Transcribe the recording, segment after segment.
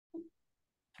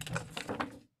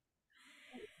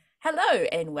Hello,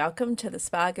 and welcome to the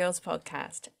Spa Girls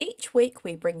podcast. Each week,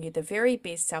 we bring you the very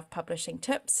best self publishing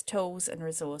tips, tools, and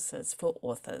resources for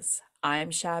authors. I'm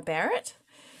Shah Barrett.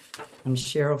 I'm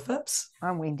Cheryl Phipps.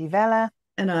 I'm Wendy Vella.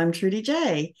 And I'm Trudy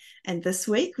J. And this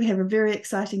week we have a very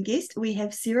exciting guest. We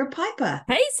have Sarah Piper.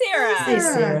 Hey, Sarah. Hey,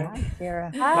 Sarah. Hi,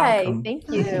 Sarah. Hi, Welcome. thank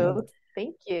you.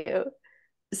 Thank you.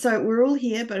 So we're all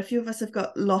here, but a few of us have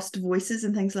got lost voices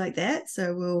and things like that.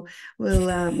 So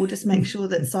we'll just make sure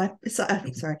that sorry. So I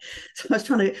was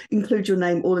trying to include your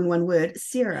name all in one word.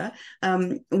 Sarah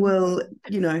will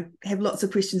have lots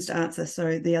of questions to answer,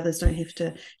 so the others don't have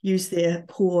to use their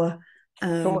poor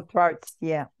Sore throats.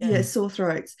 Yeah. sore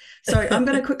throats. So I'm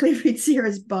going to quickly read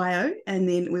Sarah's bio, and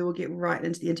then we will get right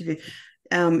into the interview.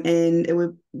 And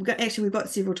we've got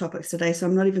several topics today, so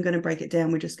I'm not even going to break it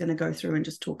down. We're just going to go through and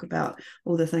just talk about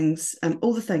all the things.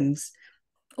 All the things.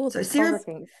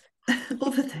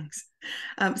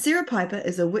 Sarah Piper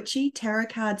is a witchy,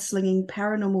 tarot-card-slinging,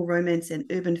 paranormal romance and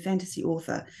urban fantasy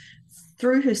author.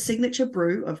 Through her signature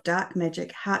brew of dark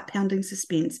magic, heart-pounding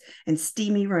suspense, and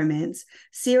steamy romance,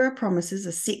 Sarah promises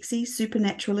a sexy,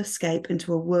 supernatural escape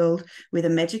into a world where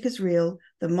the magic is real,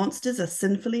 the monsters are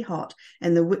sinfully hot,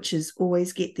 and the witches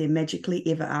always get their magically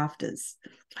ever afters.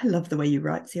 I love the way you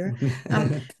write, Sarah.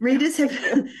 Readers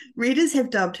have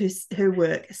dubbed her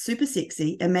work super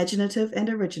sexy, imaginative, and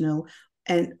original,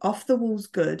 and off the walls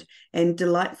good and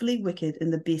delightfully wicked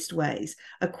in the best ways,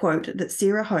 a quote that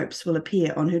Sarah hopes will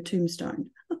appear on her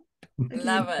tombstone.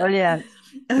 Love it. Brilliant.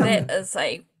 That is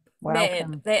a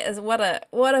Welcome. man. That is what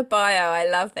a bio. I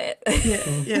love that.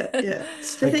 Yeah.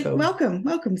 So So cool.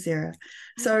 welcome, Sarah.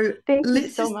 So Thank you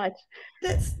so much.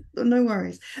 That's no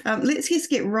worries. Let's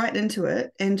just get right into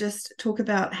it and just talk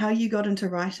about how you got into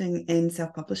writing and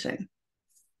self-publishing.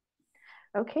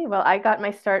 Okay, well, I got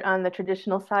my start on the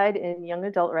traditional side in young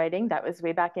adult writing. That was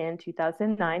way back in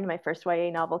 2009. My first YA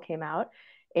novel came out,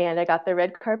 and I got the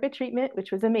red carpet treatment,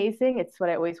 which was amazing. It's what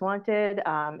I always wanted.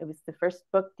 It was the first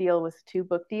book deal, was a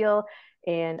 2-book deal,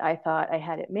 and I thought I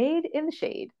had it made in the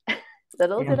shade.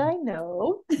 Little did I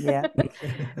know. Yeah.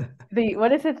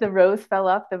 What is it? The rose fell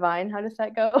off the vine. How does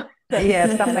that go?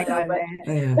 Yeah, something like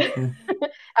that.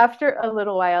 After a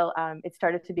little while, it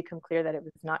started to become clear that it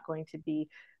was not going to be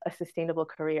a sustainable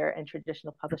career in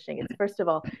traditional publishing. It's, first of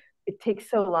all, it takes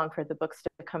so long for the books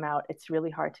to come out. It's really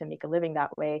hard to make a living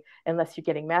that way unless you're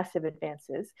getting massive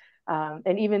advances.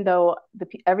 And even though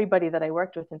everybody that I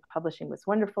worked with in publishing was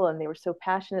wonderful and they were so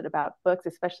passionate about books,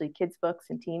 especially kids' books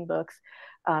and teen books,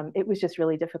 it was just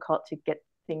really difficult to get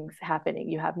things happening.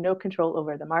 You have no control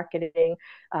over the marketing,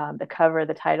 the cover,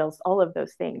 the titles, all of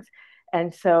those things.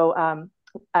 And so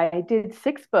I did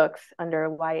 6 books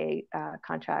under YA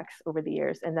contracts over the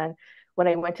years. And then when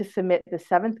I went to submit the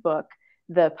 7th book,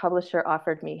 the publisher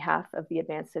offered me half of the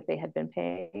advance that they had been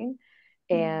paying.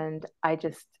 And I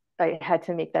had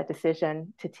to make that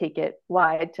decision to take it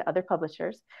wide to other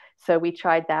publishers. So we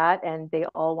tried that, and they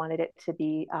all wanted it to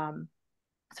be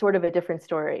sort of a different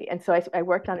story. And so I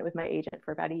worked on it with my agent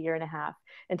for about 1.5 years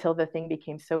until the thing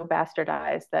became so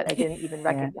bastardized that I didn't even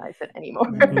recognize it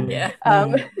anymore. Yeah.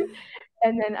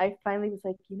 And then I finally was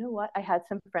like, you know what? I had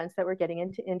some friends that were getting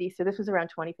into indie. So this was around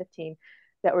 2015,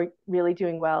 that were really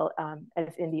doing well as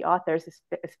indie authors,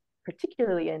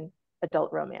 particularly in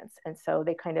adult romance. And so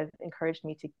they kind of encouraged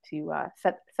me to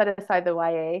set aside the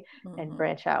YA and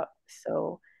branch out.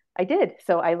 So I did.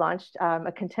 So I launched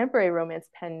a contemporary romance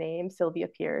pen name, Sylvia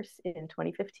Pierce, in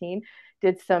 2015.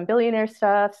 Did some billionaire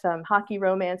stuff, some hockey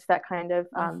romance, that kind of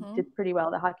did pretty well,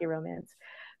 the hockey romance.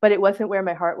 But it wasn't where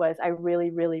my heart was. I really,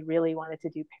 really, really wanted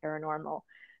to do paranormal.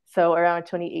 So around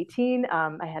 2018,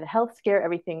 I had a health scare.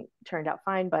 Everything turned out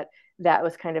fine, but that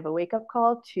was kind of a wake-up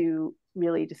call to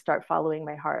really just start following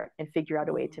my heart and figure out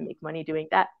a way to make money doing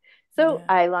that. So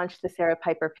I launched the Sarah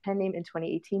Piper pen name in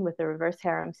 2018 with the Reverse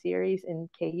Harem series in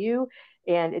KU,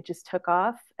 and it just took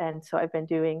off. And so I've been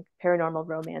doing paranormal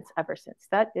romance ever since.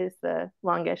 That is the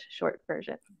longish, short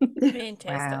version. Fantastic.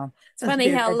 Wow. It's funny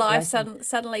how life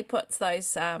suddenly puts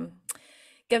those,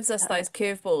 gives us those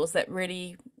curveballs that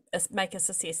really make us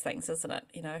assess things, isn't it?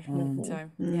 So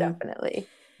Definitely.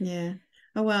 Yeah.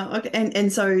 Oh wow. Okay. And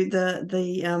so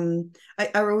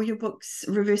are all your books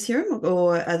reverse harem,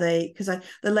 or are they? Because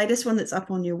the latest one that's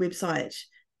up on your website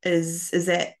is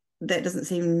that doesn't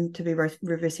seem to be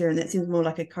reverse harem. That seems more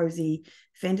like a cozy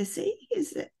fantasy.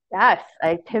 Is it? Yes,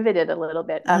 I pivoted a little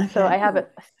bit. So Okay. I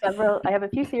have a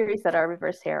few series that are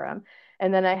reverse harem,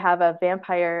 and then I have a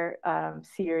vampire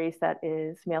series that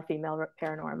is male-female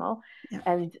paranormal. Yeah.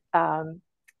 And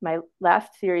my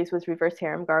last series was reverse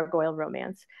harem, gargoyle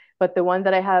romance. But the one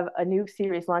that I have a new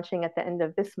series launching at the end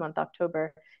of this month,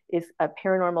 October, is a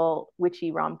paranormal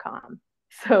witchy rom-com.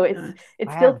 So Nice.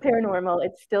 it's still Wow. paranormal,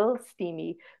 it's still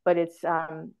steamy, but it's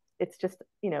just,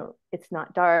 it's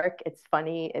not dark, it's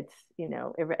funny, it's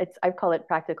I call it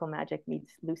practical magic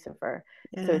meets Lucifer.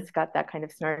 So Yeah. it's got that kind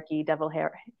of snarky devil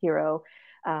hero,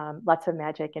 lots of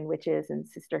magic and witches and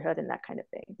sisterhood and that kind of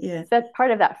thing. Yeah. So that's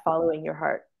part of that following your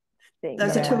heart thing.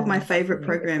 Those are two of my Yeah. favorite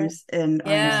Something different. programs, and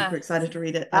I'm Yeah. super excited to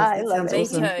read it. I It love sounds it. Me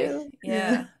awesome. Me too. too.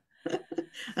 Yeah.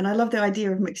 And I love the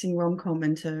idea of mixing rom-com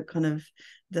into kind of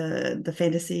the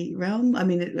fantasy realm. I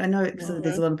mean, I know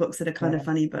there's a lot of books that are kind of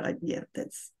funny, but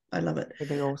I love it. It'd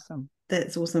be awesome.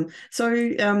 That's awesome. So,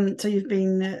 so you've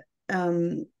been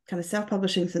kind of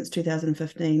self-publishing since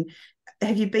 2015.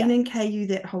 Have you been in KU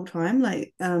that whole time?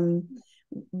 Like,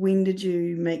 when did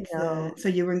you make so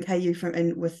you were in KU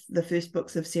with the first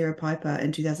books of Sarah Piper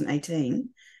in 2018.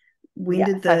 When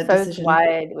did the so decision? I was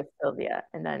wide with Sylvia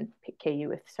and then KU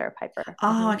with Sarah Piper.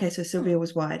 Oh, okay. So Sylvia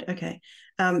was wide. Okay.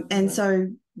 And so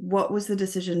what was the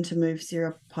decision to move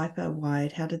Sarah Piper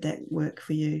wide? How did that work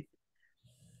for you?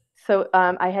 So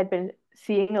I had been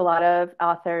seeing a lot of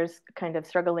authors kind of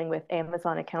struggling with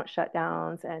Amazon account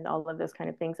shutdowns and all of those kind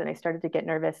of things. And I started to get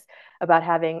nervous about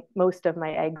having most of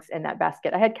my eggs in that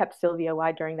basket. I had kept Sylvia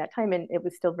wide during that time, and it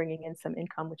was still bringing in some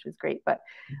income, which was great. But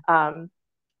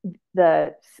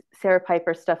the Sarah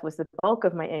Piper stuff was the bulk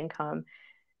of my income.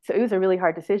 So it was a really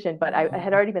hard decision, but I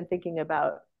had already been thinking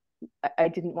about, I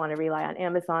didn't want to rely on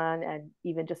Amazon. And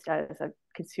even just as a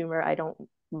consumer, I don't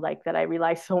like that I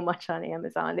rely so much on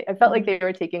Amazon. I felt like they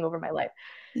were taking over my life.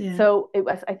 Yeah. So it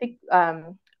was, I think,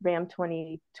 RAM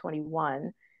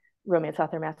 2021, Romance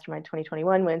Author Mastermind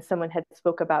 2021, when someone had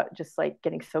spoke about just like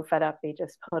getting so fed up, they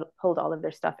just pulled all of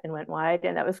their stuff and went wide.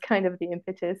 And that was kind of the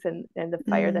impetus and the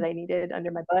fire that I needed under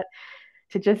my butt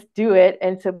to just do it.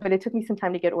 And so, but it took me some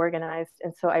time to get organized.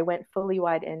 And so I went fully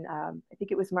wide in, I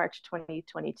think it was March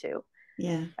 2022.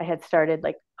 Yeah. I had started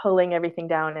like pulling everything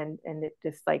down and it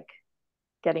just like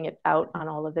getting it out on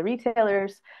all of the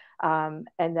retailers. And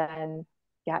then,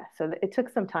 so it took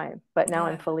some time, but now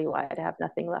I'm fully wide. I have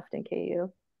nothing left in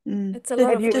KU. It's a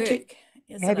lot of work, Have you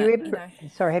isn't ever,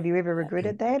 it? sorry, have you ever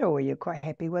regretted that, or you're quite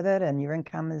happy with it and your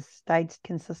income has stayed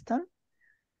consistent?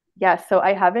 Yeah, so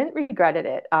I haven't regretted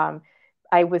it.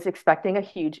 I was expecting a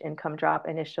huge income drop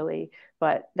initially,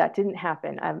 but that didn't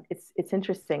happen. It's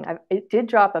interesting. It did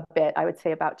drop a bit. I would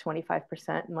say about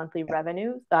 25% monthly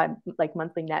revenue, like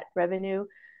monthly net revenue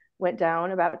went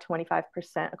down about 25%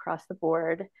 across the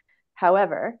board.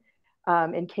 However,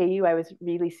 in KU, I was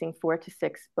releasing 4 to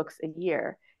 6 books a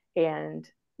year. And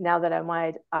now that I'm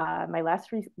wide, my last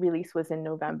release was in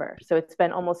November. So it's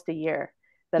been almost a year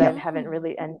that I haven't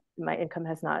really, and my income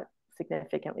has not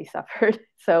significantly suffered.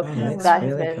 So that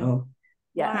has been cool.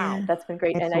 that's been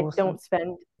great. That's and awesome. I don't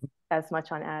spend as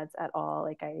much on ads at all.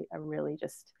 Like I really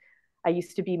just, I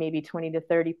used to be maybe 20 to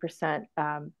 30%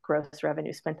 gross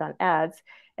revenue spent on ads,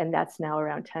 and that's now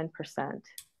around 10%,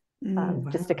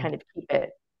 just to kind of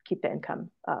keep the income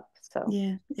up. So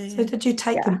So did you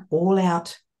take them all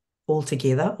out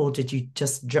altogether, or did you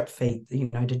just drip feed?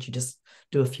 Did you just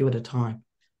do a few at a time?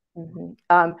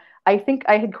 I think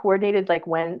I had coordinated like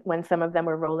when some of them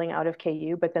were rolling out of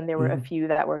KU, but then there were a few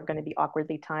that were going to be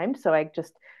awkwardly timed. So I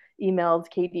just emailed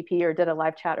KDP or did a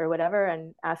live chat or whatever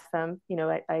and asked them,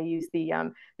 I use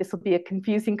the, this will be a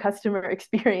confusing customer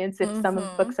experience if some of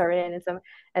the books are in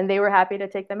and they were happy to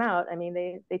take them out. I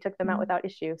mean, they took them out without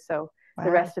issue. So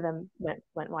the rest of them went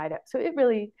wide up. So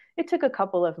it took a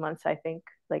couple of months, I think,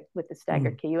 like with the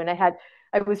staggered KU. And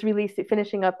I was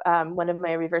finishing up one of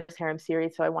my reverse harem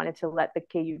series. So I wanted to let the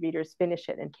KU readers finish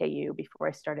it in KU before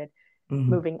I started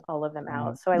moving all of them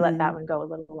out. So I let that one go a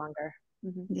little longer.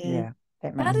 Yeah.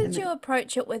 How did you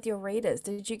approach it with your readers?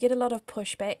 Did you get a lot of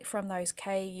pushback from those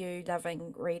KU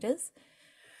loving readers?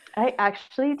 I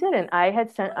actually didn't. I had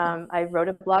sent, I wrote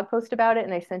a blog post about it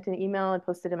and I sent an email and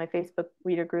posted in my Facebook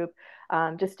reader group.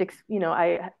 I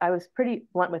was pretty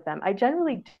blunt with them. I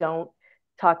generally don't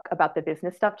talk about the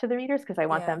business stuff to the readers because I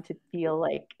want them to feel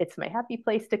like it's my happy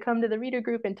place to come to the reader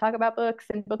group and talk about books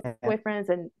and book boyfriends.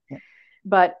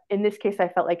 But in this case, I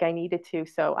felt like I needed to.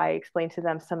 So I explained to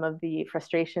them some of the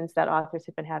frustrations that authors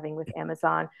have been having with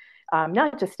Amazon,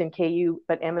 not just in KU,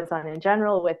 but Amazon in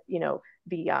general with,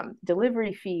 the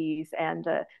delivery fees and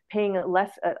paying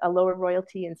a lower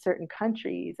royalty in certain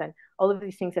countries and all of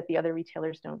these things that the other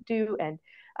retailers don't do. And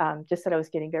just that I was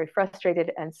getting very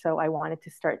frustrated. And so I wanted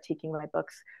to start taking my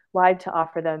books wide to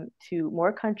offer them to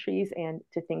more countries and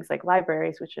to things like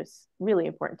libraries, which is really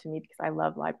important to me because I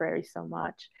love libraries so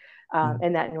much.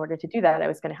 And that in order to do that, I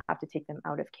was going to have to take them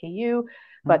out of KU,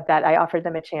 but that I offered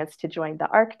them a chance to join the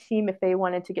ARC team if they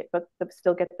wanted to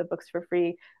still get the books for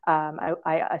free.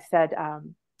 I said,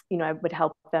 I would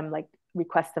help them like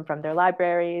request them from their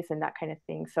libraries and that kind of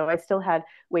thing. So I still had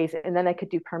ways, and then I could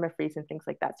do permafreeze and things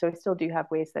like that. So I still do have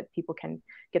ways that people can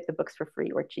get the books for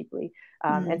free or cheaply.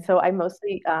 And so I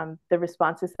mostly, the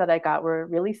responses that I got were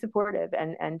really supportive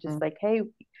and just like, hey,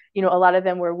 you know, a lot of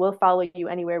them were, we'll follow you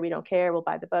anywhere, we don't care, we'll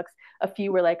buy the books. A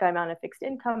few were like, I'm on a fixed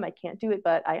income, I can't do it,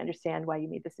 but I understand why you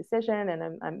made this decision,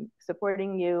 and I'm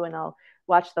supporting you, and I'll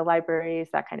watch the libraries,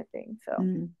 that kind of thing.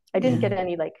 So I didn't get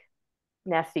any like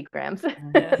nasty grams,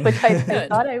 which I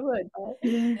thought I would. But...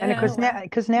 And of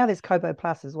course now there's Kobo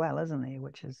Plus as well, isn't there?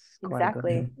 Which is quite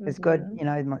good. It's good, you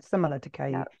know, similar to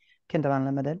KU, Kindle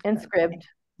Unlimited. And Scribd.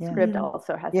 Scribd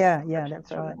also has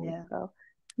that's right.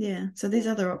 So there's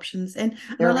other options, and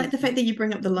I like the fact that you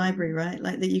bring up the library, right?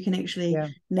 Like that you can actually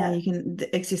now you can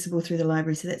accessible through the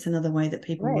library. So that's another way that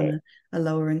people want a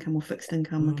lower income or fixed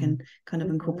income can kind of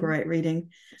incorporate reading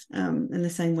in the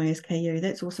same way as KU.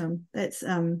 That's awesome. That's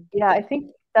I think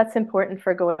that's important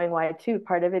for going wide too.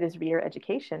 Part of it is reader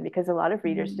education, because a lot of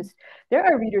readers there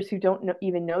are readers who don't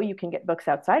even know you can get books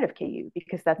outside of KU,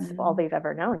 because that's all they've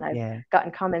ever known. I've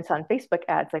gotten comments on Facebook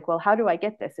ads like, well, how do I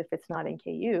get this if it's not in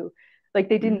KU? Like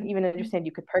they didn't even understand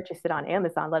you could purchase it on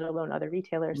Amazon, let alone other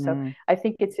retailers. So I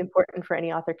think it's important for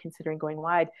any author considering going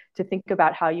wide to think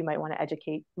about how you might want to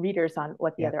educate readers on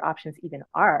what the other options even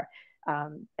are,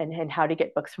 and how to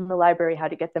get books from the library, how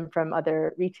to get them from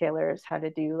other retailers, how to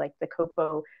do like the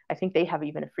Kobo. I think they have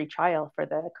even a free trial for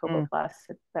the Kobo Plus.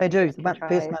 They do.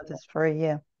 First month is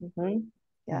free.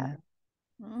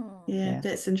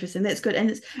 That's interesting. That's good,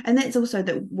 and that's also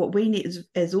that what we need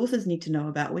as authors need to know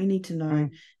about. We need to know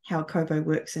how Kobo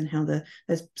works and how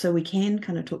so we can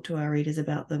kind of talk to our readers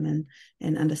about them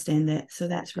and understand that. So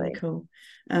that's really cool.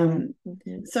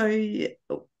 So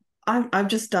I've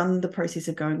just done the process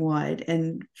of going wide,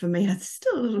 and for me, it's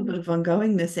still a little bit of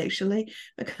ongoingness actually,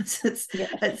 because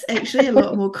it's actually a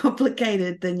lot more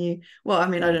complicated than you. Well, I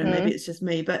mean, I don't know, maybe it's just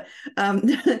me, but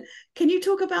can you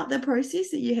talk about the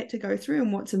process that you had to go through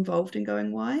and what's involved in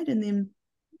going wide, and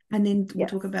then we'll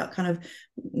talk about kind of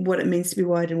what it means to be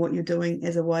wide and what you're doing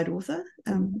as a wide author.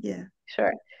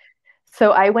 Sure.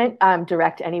 So I went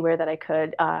direct anywhere that I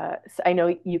could. So I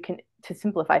know you can, to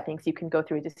simplify things, you can go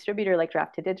through a distributor like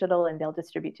Draft to Digital and they'll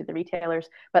distribute to the retailers,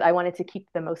 but I wanted to keep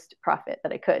the most profit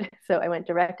that I could. So I went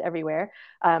direct everywhere.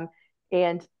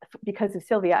 And because of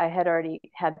Sylvia, I had already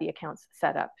had the accounts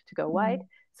set up to go wide.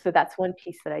 So that's one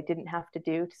piece that I didn't have to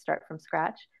do to start from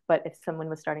scratch. But if someone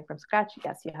was starting from scratch,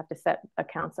 yes, you have to set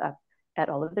accounts up at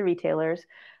all of the retailers.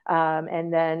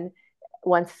 And then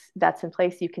once that's in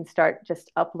place, you can start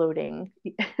just uploading.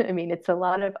 I mean, it's a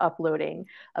lot of uploading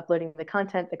the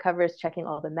content, the covers, checking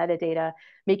all the metadata,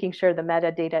 making sure the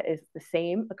metadata is the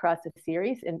same across the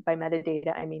series. And by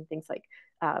metadata, I mean things like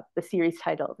the series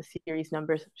title, the series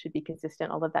numbers should be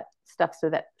consistent, all of that stuff,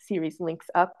 so that series links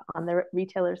up on the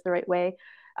retailers the right way.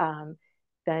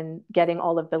 Then getting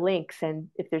all of the links, and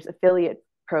if there's affiliate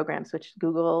programs, which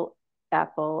Google,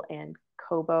 Apple, and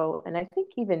Kobo, and I think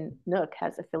even Nook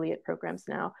has affiliate programs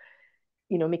now,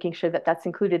 you know, making sure that that's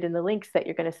included in the links that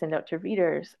you're going to send out to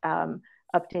readers,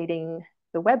 updating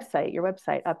the website, your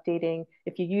website, updating,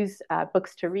 if you use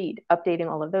Books to Read, updating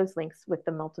all of those links with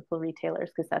the multiple retailers,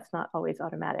 because that's not always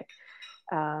automatic.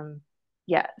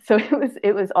 So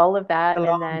it was all of that. A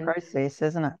long and then process,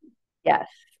 isn't it? Yes.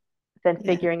 Then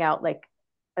figuring out, like,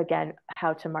 again,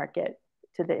 how to market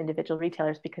to the individual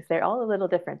retailers, because they're all a little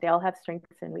different. They all have strengths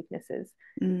and weaknesses,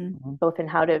 both in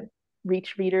how to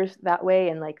reach readers that way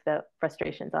and like the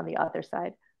frustrations on the other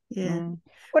side.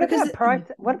 What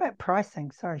about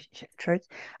pricing? Sorry, Truth.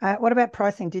 What about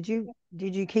pricing? Did you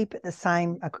keep it the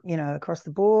same, you know, across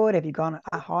the board? Have you gone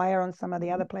higher on some of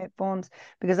the other platforms?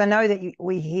 Because I know that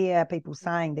we hear people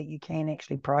saying that you can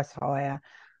actually price higher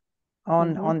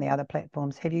on the other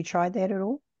platforms. Have you tried that at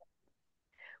all?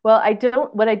 Well,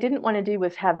 what I didn't want to do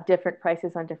was have different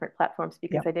prices on different platforms,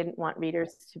 because I didn't want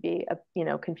readers to be,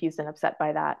 confused and upset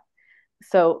by that.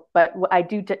 So, but I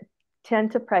do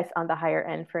tend to price on the higher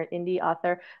end for an indie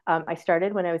author. I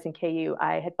started when I was in KU.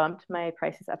 I had bumped my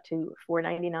prices up to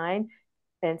 $4.99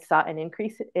 and saw an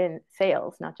increase in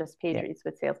sales, not just page reads,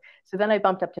 but sales. So then I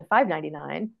bumped up to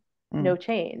 $5.99, no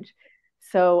change.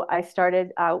 So I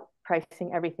started out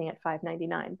pricing everything at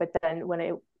 $5.99. But then when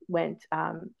I went,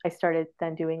 I started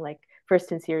then doing like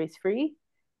first in series free.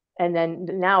 And then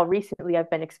now recently I've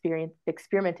been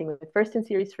experimenting with first in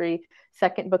series free,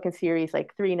 second book in series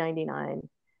like $3.99,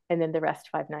 and then the rest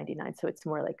 $5.99. So it's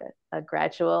more like a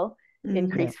gradual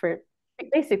increase for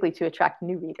basically to attract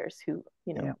new readers who,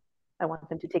 I want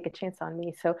them to take a chance on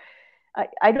me. So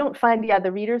I don't find,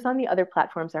 the readers on the other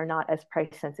platforms are not as price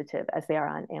sensitive as they are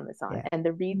on Amazon. And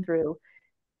the read through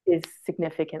is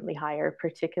significantly higher,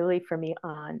 particularly for me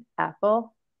on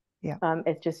Apple. Yeah.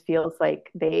 It just feels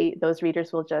like those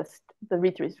readers will just, the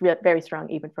read-through is very strong,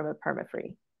 even from a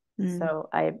perma-free. So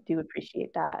I do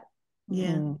appreciate that.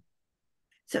 Yeah.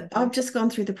 So I've just gone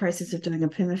through the process of doing a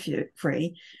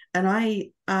perma-free, and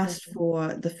I asked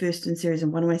for the first in series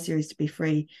and one of my series to be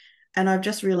free. And I've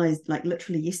just realized, like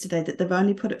literally yesterday, that they've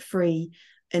only put it free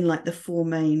in like the 4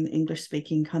 main English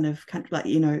speaking kind of country, like,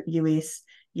 you know, US,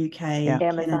 UK,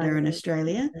 Canada, and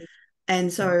Australia.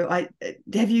 And so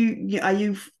are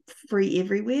you free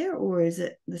everywhere, or is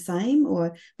it the same,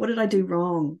 or what did I do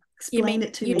wrong? Explain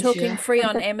it to me. You're talking free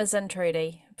on Amazon,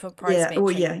 Trudy, for price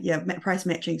matching. Price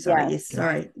matching. Sorry,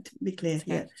 sorry, to be clear.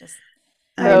 Okay,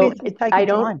 so I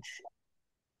don't.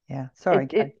 Yeah, sorry.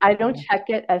 I don't check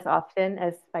it as often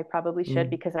as I probably should,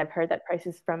 because I've heard that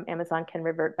prices from Amazon can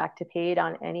revert back to paid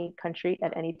on any country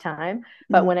at any time.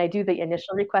 But when I do the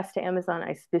initial request to Amazon,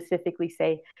 I specifically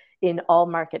say in all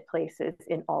marketplaces,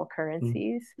 in all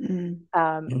currencies. And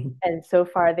so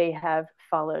far they have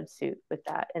followed suit with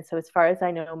that. And so as far as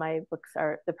I know, my books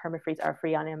the perma-frees are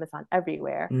free on Amazon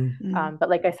everywhere. But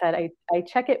like I said, I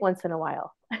check it once in a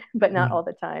while, but not all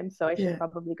the time. So I should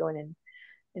probably go in and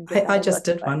I just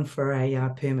did one for a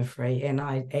perma-free, and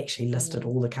I actually listed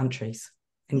all the countries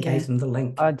and gave them the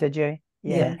link. Oh, did you?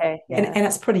 Yeah. Okay. And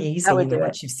it's pretty easy, you know,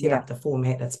 once you've set Yeah. up the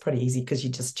format, it's pretty easy, because you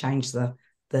just change the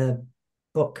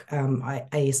book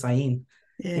ASIN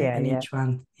in each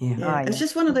one. It's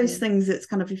just one of those things that's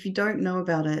kind of, if you don't know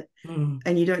about it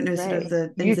and you don't know sort of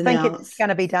the ins and outs, it's going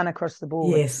to be done across the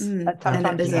board. Yes. But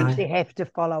sometimes you actually have to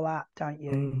follow up, don't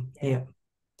you?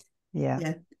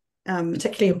 Yeah.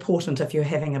 Particularly important if you're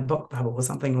having a book bubble or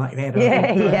something like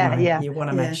that. You want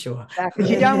to make sure. Because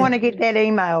you don't want to get that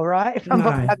email, right, from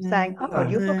book club saying,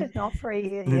 your book is not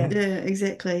free. Yeah,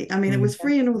 exactly. I mean, it was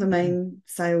free in all the main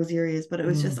sales areas, but it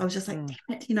was just, I was just like, damn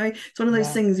it, you know, it's one of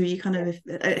those things where you kind of,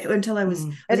 until I was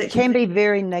it can be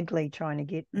very niggly trying to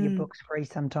get your books free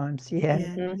sometimes. So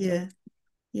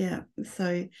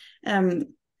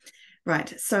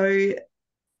right, so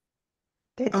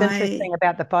that's interesting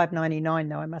about the $5.99,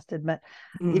 though. I must admit,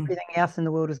 everything else in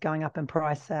the world is going up in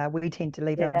price. We tend to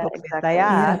leave our books as they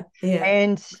are,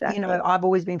 and you know, I've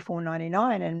always been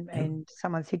 $4.99, and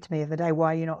someone said to me the other day,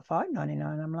 "Why are you not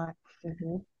 $5.99?" I'm like,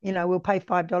 you know, we'll pay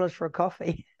 $5 for a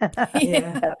coffee. You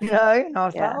know, and I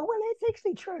was like, oh well, that's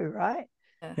actually true, right?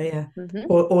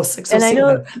 Or 6 or and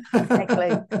 7. I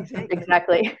know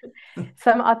exactly.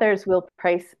 Some authors will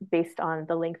price based on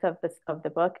the length of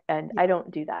the book, and I don't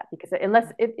do that, because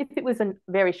unless if it was a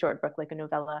very short book like a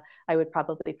novella, I would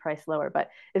probably price lower.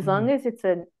 But as long as it's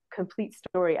a complete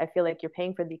story, I feel like you're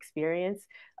paying for the experience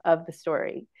of the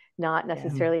story, not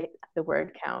necessarily the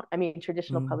word count. I mean,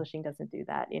 traditional publishing doesn't do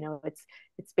that. You know, it's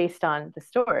based on the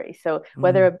story. So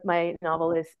whether my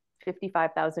novel is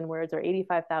 55,000 words or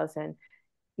 85,000,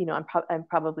 you know, I'm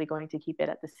probably going to keep it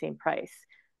at the same price.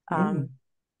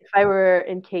 If I were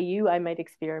in KU, I might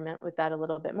experiment with that a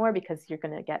little bit more, because you're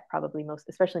going to get probably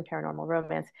especially in paranormal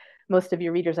romance, most of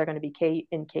your readers are going to be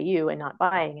in KU and not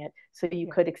buying it. So you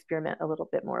could experiment a little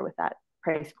bit more with that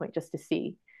price point just to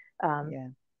see.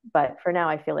 But for now,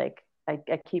 I feel like I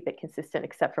keep it consistent,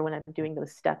 except for when I'm doing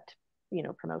those stepped, you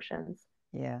know, promotions.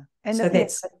 Yeah. And so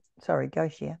sorry, go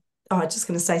share. Oh, I was just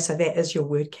going to say, so that is your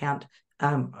word count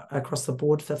across the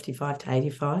board, 55 to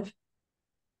 85?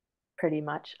 Pretty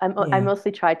much. I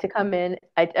mostly try to come in.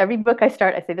 Every book I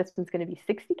start, I say this one's going to be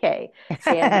 60K,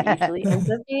 and it usually ends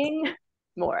up being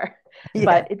more.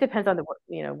 But it depends on the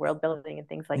world building and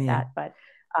things like that. But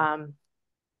I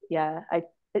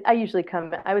usually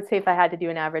come. I would say if I had to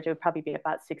do an average, it would probably be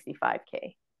about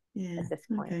 65K at this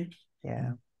point. Okay.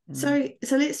 Yeah. So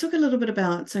let's talk a little bit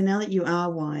about, so now that you are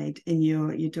wide and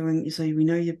you're doing, so we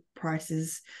know your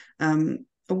prices,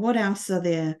 what else are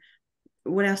there?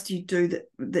 What else do you do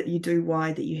that you do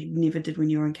wide that you never did when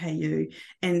you were in KU?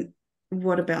 And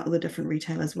what about the different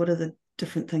retailers? What are the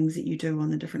different things that you do on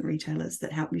the different retailers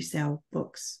that help you sell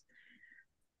books?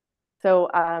 So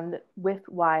with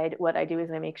Wide, what I do is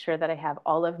I make sure that I have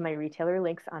all of my retailer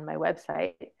links on my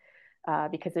website,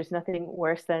 because there's nothing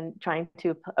worse than trying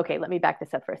to, okay, let me back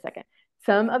this up for a second.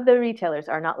 Some of the retailers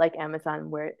are not like Amazon,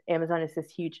 where Amazon is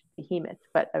this huge behemoth,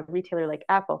 but a retailer like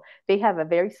Apple, they have a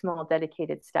very small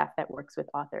dedicated staff that works with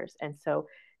authors. And so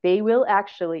they will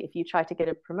actually, if you try to get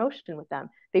a promotion with them,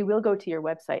 they will go to your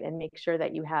website and make sure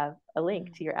that you have a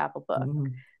link to your Apple book.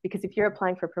 Because if you're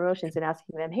applying for promotions and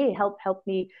asking them, hey, help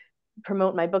me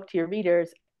promote my book to your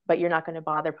readers, but you're not going to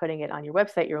bother putting it on your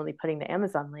website, you're only putting the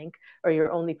Amazon link, or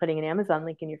you're only putting an Amazon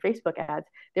link in your Facebook ads,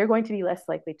 they're going to be less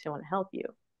likely to want to help you.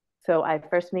 So I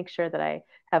first make sure that I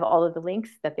have all of the links,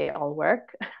 that they all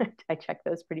work. I check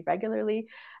those pretty regularly.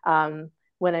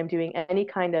 When I'm doing any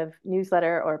kind of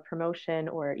newsletter or promotion,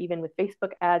 or even with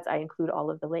Facebook ads, I include all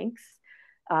of the links.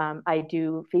 I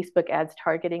do Facebook ads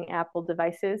targeting Apple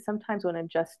devices. Sometimes when I'm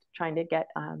just trying to get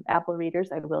Apple readers,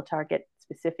 I will target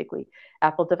specifically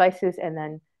Apple devices. And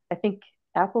then I think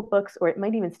Apple Books, or it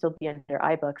might even still be under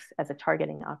iBooks as a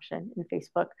targeting option in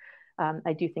Facebook.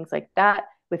 I do things like that.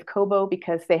 With Kobo,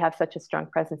 because they have such a strong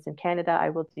presence in Canada, I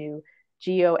will do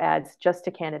geo ads just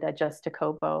to Canada, just to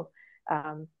Kobo,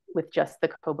 with just the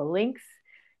Kobo links.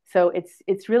 So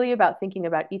it's really about thinking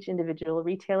about each individual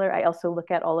retailer. I also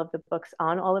look at all of the books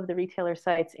on all of the retailer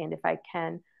sites, and if I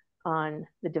can, on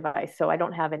the device. So I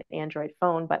don't have an Android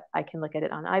phone, but I can look at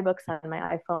it on iBooks on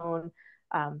my iPhone,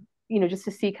 just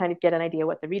to see, kind of get an idea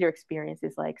what the reader experience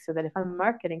is like, so that if I'm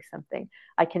marketing something,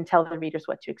 I can tell the readers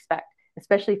what to expect,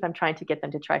 especially if I'm trying to get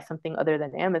them to try something other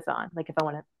than Amazon, like if I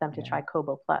want them to try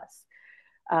Kobo Plus.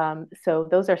 So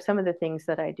those are some of the things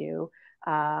that I do.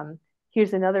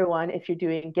 Here's another one. If you're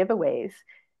doing giveaways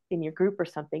in your group or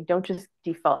something, don't just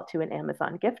default to an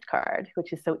Amazon gift card,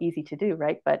 which is so easy to do,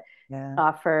 right? But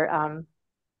offer,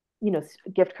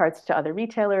 gift cards to other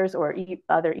retailers or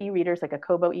other e-readers, like a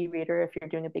Kobo e-reader, if you're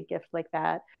doing a big gift like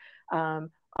that.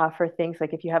 Offer things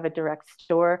like, if you have a direct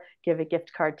store, give a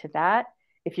gift card to that.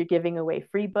 If you're giving away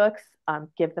free books,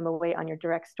 give them away on your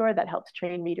direct store. That helps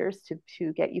train readers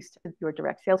to get used to your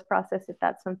direct sales process, if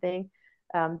that's something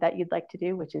that you'd like to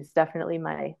do, which is definitely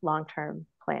my long-term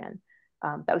plan.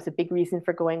 That was a big reason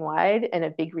for going wide, and a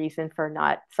big reason for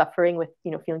not suffering with,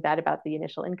 feeling bad about the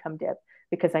initial income dip,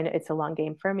 because I know it's a long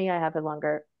game for me. I have a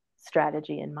longer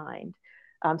strategy in mind.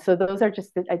 So those are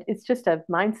it's just a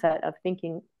mindset of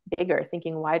thinking bigger,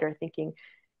 thinking wider, thinking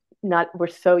we're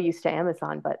so used to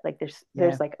Amazon, but like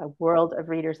there's like a world of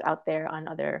readers out there on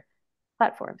other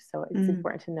platforms. So it's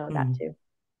important to know that too.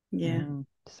 Yeah.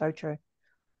 So true.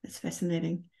 It's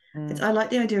fascinating. I like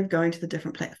the idea of going to the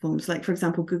different platforms. Like, for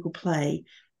example, Google Play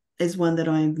is one that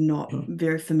I'm not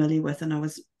very familiar with, and I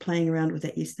was playing around with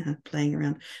it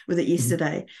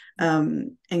yesterday,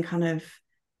 and kind of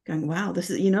going, wow, this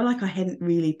is, like I hadn't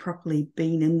really properly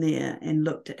been in there and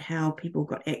looked at how people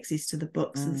got access to the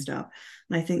books and stuff.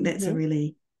 And I think that's a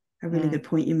really good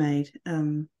point you made.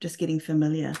 Just getting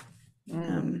familiar with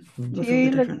all the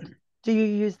different. Do you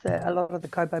use a lot of the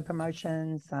Kobo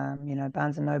promotions?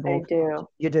 Barnes and Noble. I do.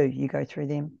 You do. You go through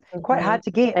them. Quite hard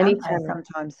to get, aren't they,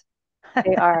 sometimes?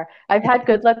 They are. I've had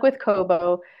good luck with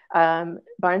Kobo.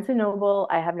 Barnes and Noble,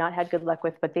 I have not had good luck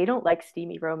with, but they don't like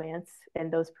steamy romance in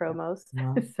those promos.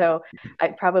 No. So I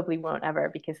probably won't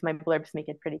ever, because my blurbs make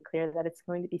it pretty clear that it's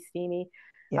going to be steamy.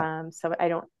 So I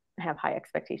don't have high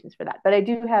expectations for that. But I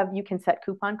do have, you can set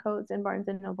coupon codes in Barnes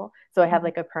and Noble. So I have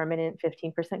like a permanent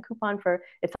 15% coupon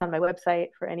it's on my website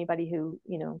for anybody who,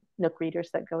 Nook readers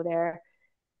that go there.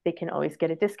 They can always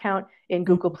get a discount. In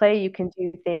Google Play, you can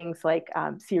do things like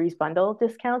series bundle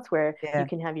discounts, where you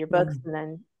can have your books, and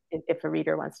then if a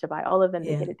reader wants to buy all of them,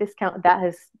 they get a discount. That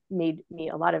has made me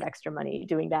a lot of extra money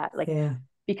doing that.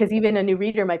 Because even a new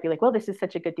reader might be like, well, this is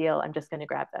such a good deal, I'm just going to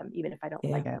grab them, even if I don't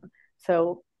like them.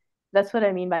 So that's what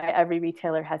I mean by every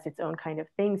retailer has its own kind of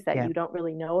things that you don't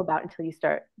really know about until you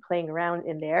start playing around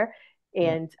in there.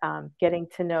 And getting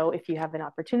to know, if you have an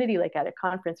opportunity like at a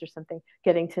conference or something,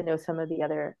 getting to know some of the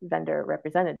other vendor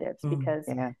representatives, because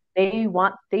they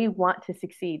want to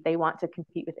succeed. They want to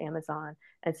compete with Amazon.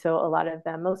 And so a lot of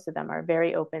them, most of them, are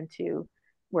very open to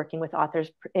working with authors.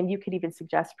 And you could even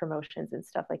suggest promotions and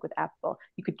stuff, like with Apple.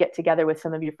 You could get together with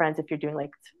some of your friends if you're doing,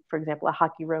 like, for example, a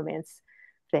hockey romance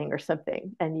thing or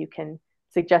something, and you can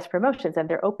suggest promotions, and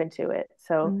they're open to it.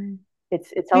 So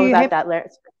it's all about that.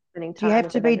 Do you have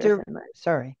to be Do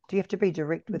you have to be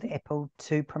direct with Apple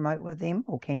to promote with them,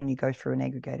 or can you go through an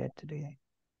aggregator to do that?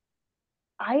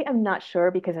 I am not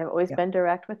sure, because I've always been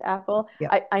direct with Apple.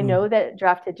 I know that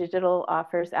Drafted Digital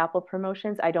offers Apple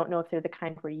promotions. I don't know if they're the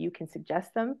kind where you can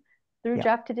suggest them through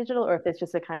Drafted Digital, or if it's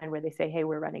just the kind where they say, hey,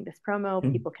 we're running this promo,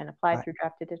 people can apply through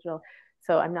Drafted Digital.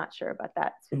 So I'm not sure about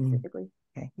that specifically.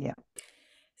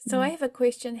 So I have a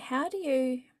question. How do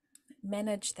you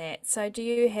manage that? So do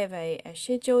you have a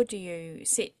schedule? Do you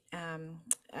set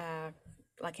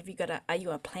like, have you got are you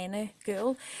a planner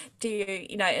girl? Do you,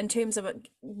 in terms of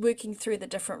working through the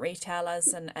different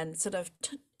retailers and sort of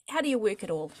how do you work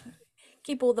it all?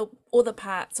 Keep all the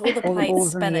parts, all the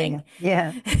plates spinning.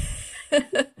 I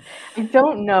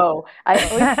don't know. I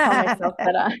always tell myself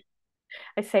that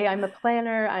I say I'm a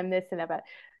planner, I'm this and that, but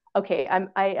okay,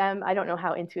 I don't know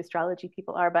how into astrology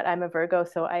people are, but I'm a Virgo,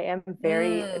 so I am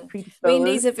very predisposed.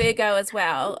 Wendy's a Virgo as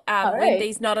well. All right.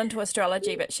 Wendy's not into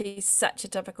astrology, but she's such a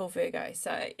typical Virgo.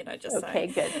 So, just okay,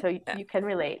 saying. good. So Yeah. you can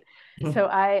relate. So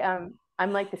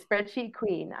I'm like the spreadsheet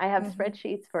queen. I have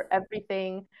spreadsheets for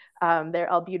everything. They're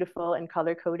all beautiful and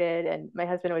color coded. And my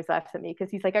husband always laughs at me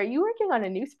because he's like, "Are you working on a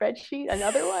new spreadsheet,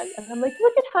 another one?" And I'm like,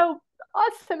 "Look at how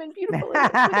awesome and beautiful it is.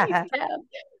 Look at these tabs.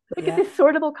 Look at this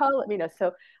sortable column."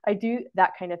 So I do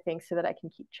that kind of thing so that I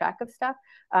can keep track of stuff.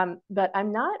 But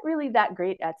I'm not really that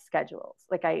great at schedules.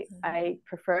 Like I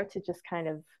prefer to just kind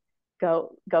of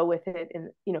go with it, and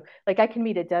like I can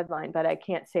meet a deadline, but I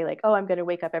can't say like, oh, I'm going to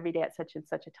wake up every day at such and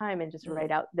such a time and just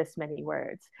write out this many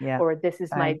words, or this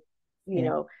is my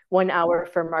 1 hour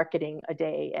for marketing a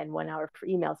day and 1 hour for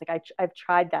emails. Like I've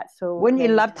tried that. So wouldn't you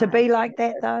love to be like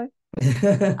that though?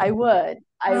 I would.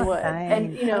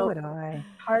 And so would I.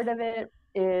 Part of it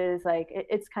is like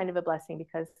it's kind of a blessing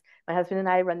because my husband and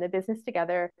I run the business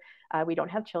together. We don't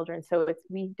have children, so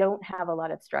we don't have a lot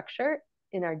of structure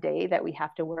in our day that we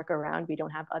have to work around. We don't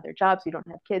have other jobs. We don't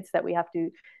have kids that we have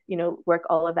to, work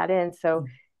all of that in. So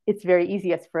it's very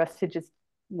easy for us to just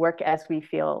work as we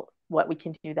feel what we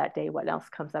can do that day, what else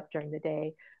comes up during the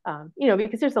day.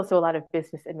 Because there's also a lot of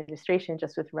business administration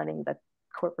just with running the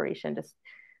corporation, just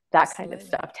that kind of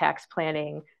stuff, tax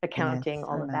planning, accounting,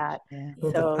 all of that.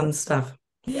 All the fun stuff.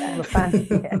 All the fun.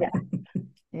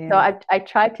 So I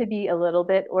try to be a little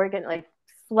bit like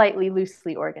slightly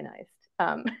loosely organized.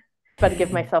 But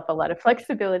give myself a lot of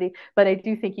flexibility. But I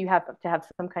do think you have to have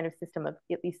some kind of system of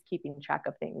at least keeping track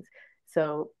of things,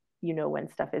 so when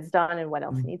stuff is done and what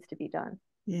else needs to be done.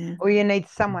 Yeah. Or you need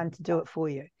someone to do it for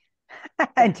you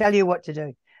and tell you what to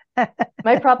do.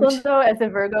 My problem though, as a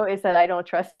Virgo, is that I don't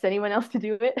trust anyone else to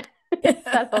do it. It's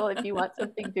that whole, if you want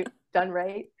something done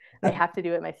right, I have to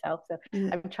do it myself. So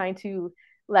I'm trying to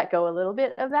let go a little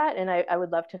bit of that, and I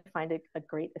would love to find a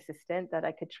great assistant that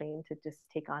I could train to just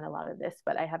take on a lot of this,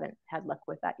 but I haven't had luck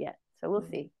with that yet, so we'll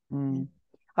see.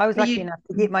 I was lucky enough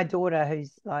to get my daughter,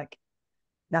 who's like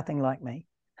nothing like me.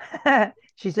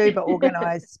 She's uber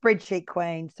organized, spreadsheet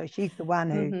queen, so she's the one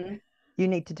who you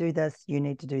need to do this, you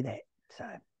need to do that. So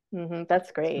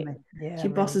that's great. She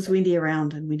bosses Wendy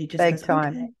around, and Wendy just big goes,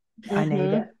 time.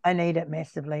 Okay. I need it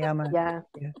massively. That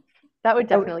would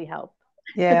definitely help.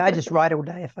 Yeah, I just write all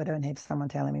day if I don't have someone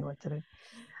telling me what to do.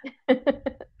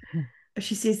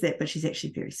 She says that, but she's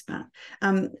actually very smart.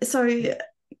 Well,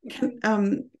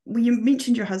 you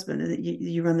mentioned your husband and that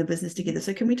you run the business together.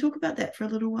 So can we talk about that for a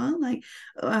little while? Like,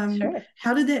 sure.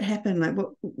 How did that happen? Like,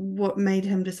 what made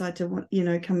him decide to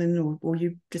come in, or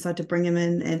you decide to bring him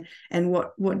in, and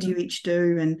what do you each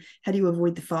do, and how do you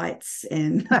avoid the fights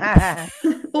and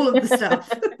all of the stuff?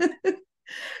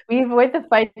 We avoid the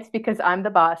fights because I'm the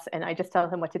boss and I just tell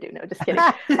him what to do. No, just kidding.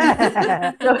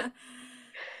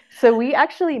 So we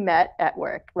actually met at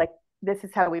work. Like, this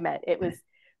is how we met. It was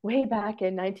way back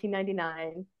in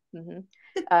 1999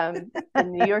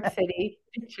 in New York City.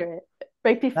 Picture it.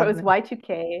 Right before it was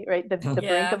Y2K, right? The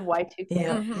brink of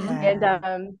Y2K.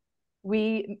 And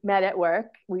we met at work.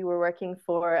 We were working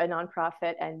for a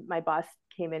nonprofit, and my boss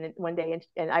came in one day,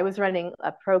 and I was running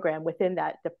a program within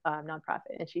that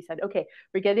nonprofit. And she said, "Okay,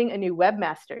 we're getting a new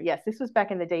webmaster." Yes, this was back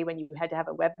in the day when you had to have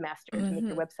a webmaster to make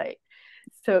your website.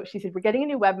 So she said, "We're getting a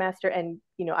new webmaster, and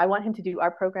I want him to do our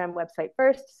program website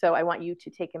first. So I want you to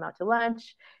take him out to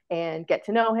lunch and get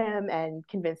to know him and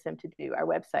convince him to do our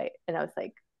website." And I was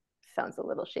like, "Sounds a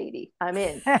little shady. I'm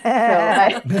in."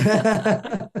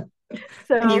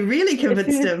 So you really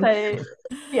convinced him.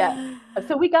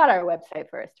 So we got our website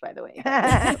first, by the way.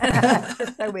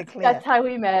 Just so we're clear. That's how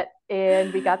we met,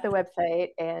 and we got the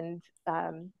website, and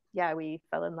we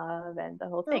fell in love and the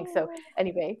whole thing. So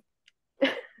anyway,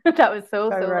 that was so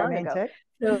long ago.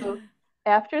 So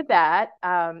after that,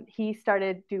 he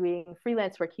started doing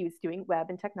freelance work. He was doing web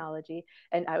and technology.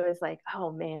 And I was like,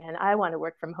 oh man, I want to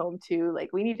work from home too.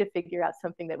 Like, we need to figure out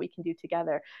something that we can do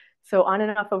together. So on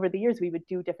and off over the years, we would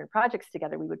do different projects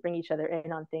together. We would bring each other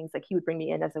in on things. Like, he would bring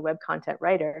me in as a web content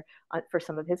writer for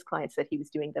some of his clients that he was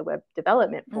doing the web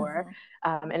development for.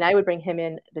 And I would bring him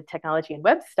in the technology and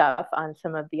web stuff on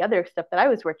some of the other stuff that I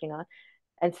was working on.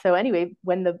 And so anyway,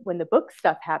 when the book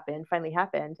stuff finally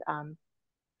happened,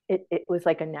 it was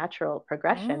like a natural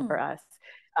progression for us,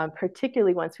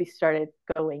 particularly once we started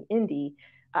going indie.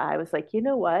 I was like, you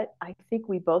know what? I think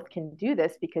we both can do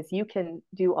this, because you can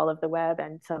do all of the web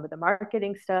and some of the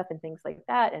marketing stuff and things like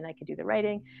that, and I could do the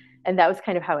writing. And that was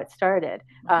kind of how it started.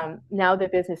 Now the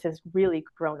business has really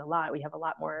grown a lot. We have a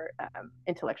lot more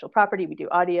intellectual property. We do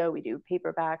audio, we do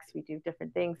paperbacks, we do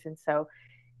different things. And so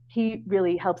he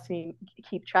really helps me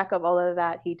keep track of all of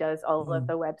that. He does all of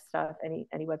the web stuff, any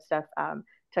web stuff,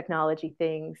 technology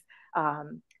things,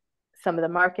 some of the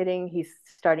marketing. He's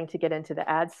starting to get into the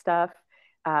ad stuff.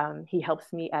 He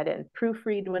helps me edit and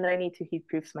proofread when I need to. He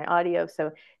proofs my audio.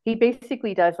 So he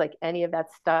basically does like any of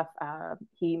that stuff.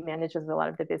 He manages a lot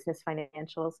of the business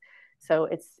financials. So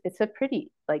it's a pretty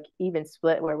like even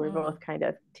split where we're both kind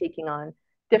of taking on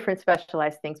different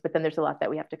specialized things, but then there's a lot that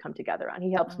we have to come together on.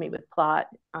 He helps me with plot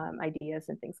ideas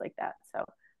and things like that. So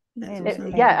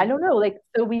yeah, I don't know. Like,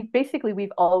 so we've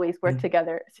always worked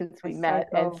together since we met.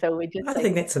 So cool. And so we just, I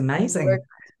think that's amazing.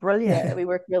 Brilliant. Yeah, we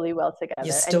work really well together.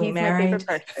 You're still and he's married? My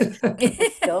favorite person. We're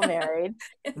still married.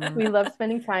 We love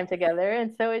spending time together.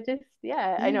 And so it just,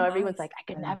 I know everyone's like, I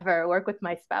could never work with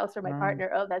my spouse or my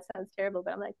partner. Oh, that sounds terrible.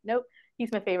 But I'm like, nope,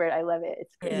 he's my favorite. I love it.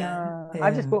 It's great.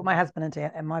 I just brought my husband into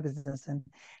my business and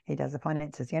he does the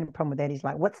finances. The only problem with that, he's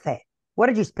like, what's that? What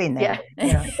did you spend that?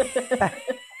 Yeah.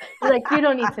 Like, you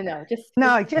don't need to know.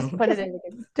 Just put it in.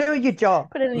 Do your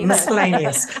job. Put it in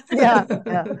miscellaneous. Yeah.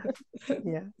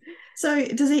 So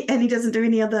he doesn't do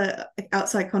any other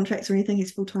outside contracts or anything?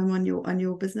 He's full time on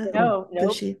your business? No,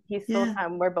 he's full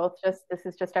time. We're both this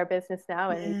is just our business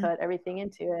now, and we put everything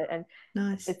into it. And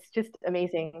it's just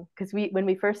amazing because when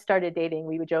we first started dating,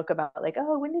 we would joke about like,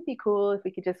 oh, wouldn't it be cool if we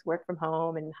could just work from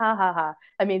home and ha ha ha.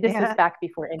 I mean, this was back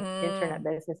before internet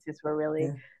businesses were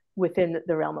really within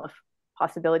the realm of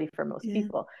possibility for most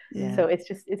people. So it's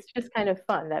just kind of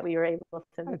fun that we were able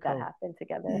to make that happen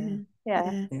together.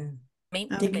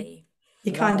 Meant to be.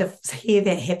 You kind of hear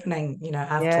that happening,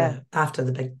 after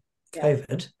the big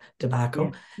COVID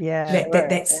debacle.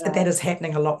 That is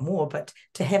happening a lot more, but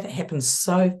to have it happen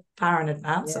so far in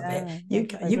advance of that, you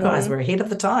guys were ahead of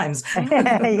the times.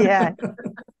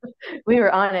 We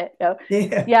were on it.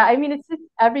 I mean, it's just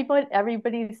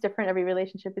everybody's different. Every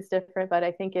relationship is different, but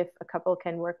I think if a couple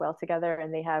can work well together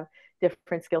and they have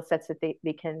different skill sets that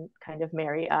they can kind of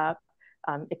marry up,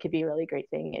 it could be a really great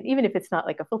thing. And even if it's not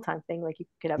like a full-time thing, like you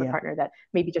could have a partner that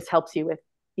maybe just helps you with,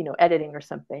 editing or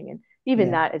something. And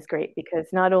even that is great because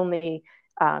not only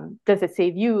does it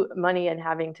save you money and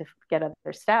having to get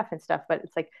other staff and stuff, but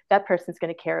it's like that person's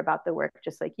going to care about the work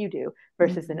just like you do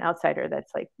versus an outsider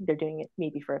that's like they're doing it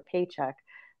maybe for a paycheck.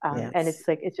 And it's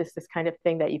like it's just this kind of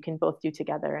thing that you can both do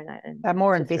together, and they're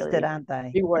more invested, really aren't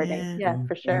they? Rewarding,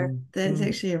 for sure. That's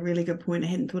actually a really good point. I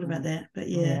hadn't thought about that, but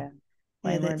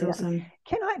that's awesome.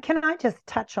 Can I just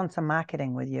touch on some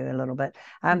marketing with you a little bit?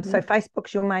 So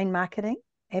Facebook's your main marketing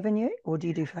avenue, or do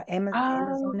you do for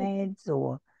Amazon ads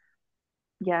or?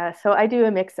 Yeah, so I do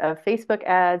a mix of Facebook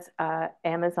ads,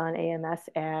 Amazon AMS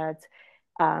ads.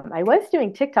 I was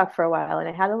doing TikTok for a while and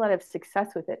I had a lot of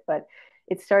success with it, but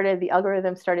the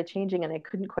algorithm started changing and I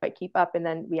couldn't quite keep up. And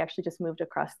then we actually just moved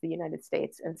across the United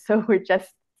States. And so we're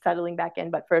just settling back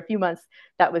in. But for a few months,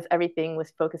 everything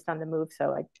was focused on the move.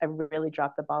 So I really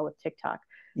dropped the ball with TikTok.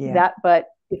 But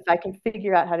if I can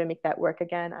figure out how to make that work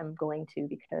again, I'm going to,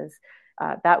 because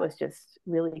that was just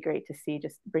really great to see,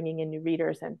 just bringing in new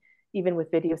readers. And even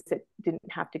with videos that didn't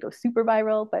have to go super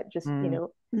viral, but just,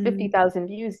 50,000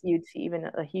 views, you'd see even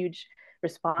a huge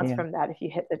response from that if you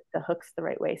hit the hooks the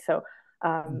right way. So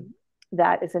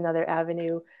that is another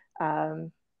avenue.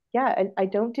 I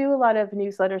don't do a lot of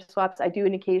newsletter swaps. I do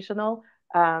an occasional.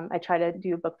 I try to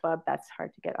do a book club. That's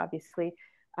hard to get, obviously.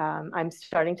 I'm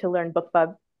starting to learn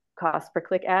BookBub cost per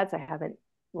click ads. I haven't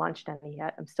launched any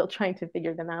yet. I'm still trying to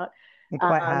figure them out. They're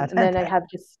quite hard. And then I have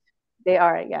they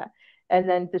are. And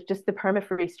then there's just the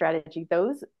perma-free strategy.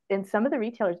 Those, in some of the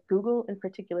retailers, Google in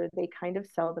particular, they kind of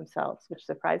sell themselves, which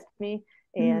surprised me.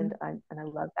 And I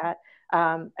love that.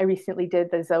 I recently did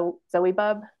the Zoe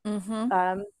Bub,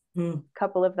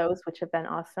 couple of those, which have been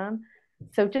awesome.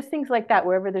 So just things like that,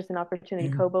 wherever there's an opportunity,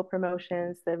 Kobo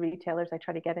promotions, the retailers, I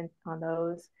try to get in on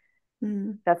those.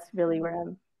 That's really where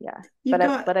I'm,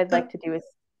 what I'd like to do is.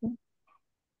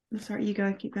 I'm sorry, you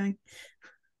go, keep going.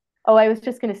 Oh, I was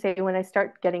just going to say, when I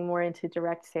start getting more into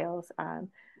direct sales,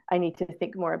 I need to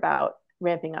think more about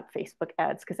ramping up Facebook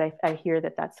ads, because I hear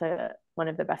that that's one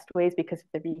of the best ways because of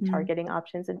the retargeting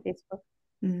options in Facebook.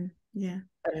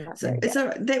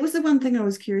 So that was the one thing I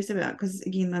was curious about, because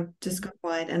again, I've just got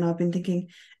wide and I've been thinking,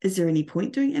 is there any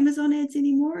point doing Amazon ads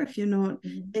anymore if you're not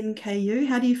in KU?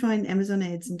 How do you find Amazon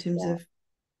ads in terms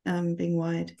of being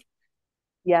wide?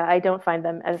 I don't find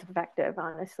them as effective,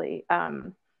 honestly.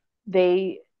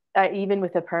 They even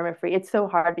with the perma-free, it's so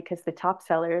hard because the top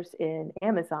sellers in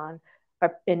Amazon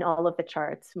are in all of the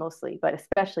charts mostly, but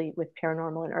especially with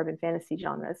paranormal and urban fantasy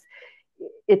genres,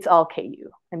 it's all KU.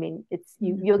 I mean,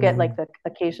 you'll get like the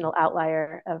occasional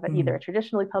outlier of either a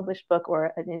traditionally published book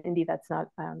or an indie that's not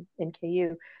in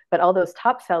KU, but all those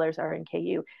top sellers are in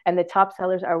KU, and the top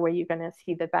sellers are where you're going to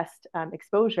see the best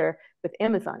exposure with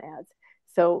Amazon ads.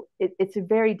 So it's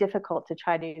very difficult to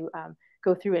try to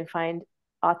go through and find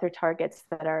author targets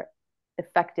that are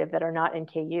effective that are not in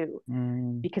KU,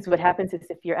 because what happens is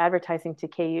if you're advertising to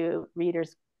KU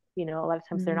readers, a lot of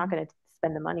times they're not going to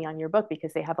spend the money on your book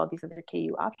because they have all these other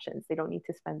KU options. They don't need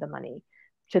to spend the money.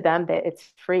 To them, that it's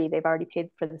free. They've already paid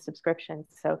for the subscription.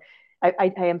 So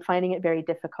I am finding it very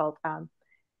difficult.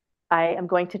 I am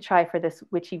going to try for this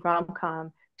witchy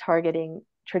rom-com targeting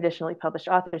traditionally published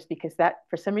authors, because that,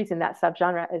 for some reason, that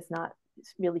subgenre is not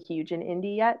really huge in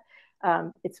indie yet.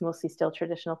 It's mostly still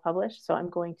traditional published. So I'm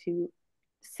going to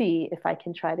see if I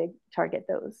can try to target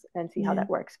those and see how that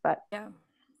works. But I'm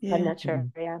not sure.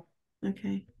 Yeah.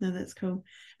 Okay. No, that's cool.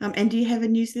 And do you have a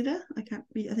newsletter? I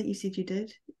think you said you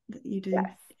did. You do.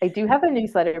 Yes, I do have a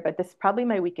newsletter, but this is probably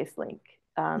my weakest link.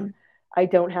 I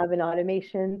don't have an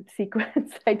automation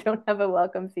sequence. I don't have a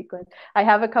welcome sequence. I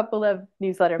have a couple of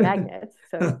newsletter magnets.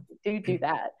 So do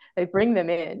that. I bring them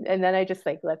in and then I just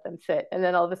like let them sit. And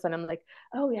then all of a sudden I'm like,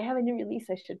 oh, I have a new release.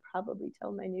 I should probably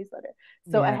tell my newsletter.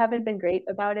 So I haven't been great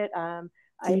about it. So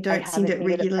you don't send it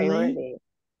regularly?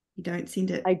 You don't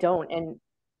send it? I don't. And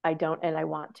I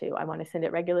want to. I want to send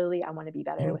it regularly. I want to be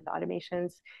better with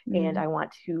automations, and I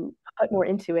want to put more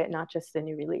into it, not just a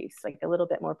new release, like a little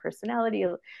bit more personality.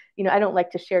 I don't like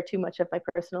to share too much of my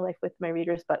personal life with my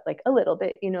readers, but like a little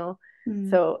bit,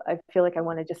 So I feel like I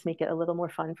want to just make it a little more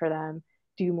fun for them,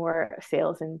 do more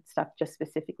sales and stuff just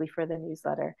specifically for the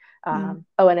newsletter.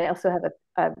 Oh, and I also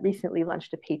have recently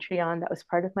launched a Patreon that was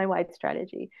part of my wide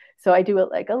strategy. So I do it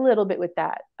like a little bit with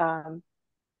that.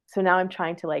 So now I'm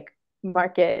trying to like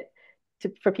market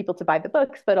for people to buy the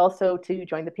books, but also to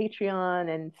join the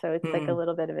Patreon, and so it's like a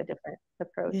little bit of a different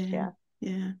approach.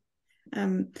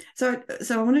 So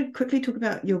I want to quickly talk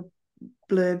about your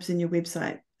blurbs and your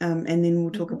website, and then we'll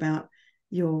talk about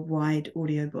your wide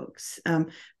audiobooks.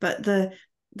 But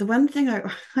the one thing I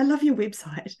love your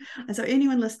website, and so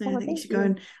anyone listening, I think you should go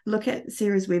and look at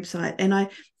Sarah's website. And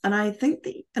I think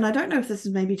and I don't know if this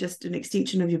is maybe just an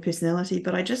extension of your personality,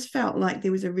 but I just felt like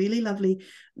there was a really lovely,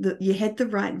 you had the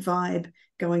right vibe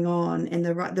going on, and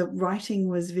the writing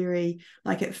was very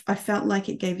like it. I felt like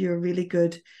it gave you a really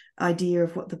good idea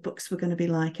of what the books were going to be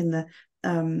like, and I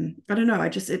don't know,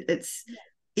 it's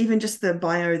even just the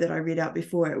bio that I read out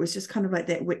before, it was just kind of like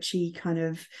that witchy kind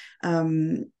of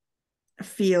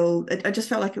feel. I just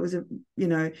felt like it was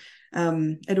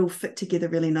it all fit together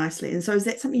really nicely. And so is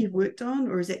that something you've worked on,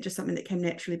 or is that just something that came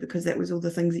naturally because that was all the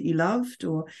things that you loved,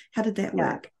 or how did that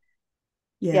work?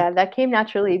 That came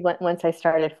naturally once I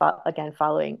started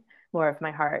following more of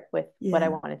my heart with what I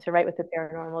wanted to write with the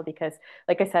paranormal, because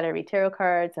like I said, I read tarot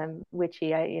cards, I'm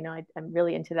witchy, I'm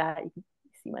really into that. You can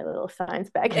see my little signs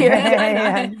back here.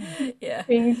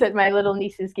 Things that my little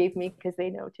nieces gave me because they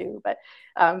know too. But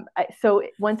so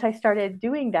once I started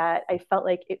doing that, I felt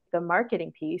like the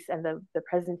marketing piece and the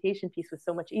presentation piece was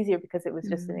so much easier, because it was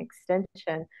just an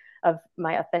extension of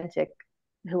my authentic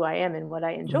who I am and what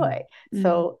I enjoy.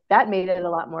 So that made it a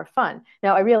lot more fun.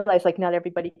 Now I realize like not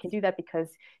everybody can do that, because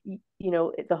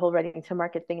the whole writing to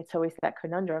market thing, it's always that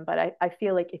conundrum. But I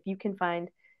feel like if you can find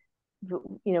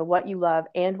what you love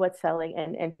and what's selling,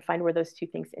 and find where those two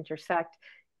things intersect,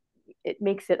 it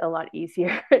makes it a lot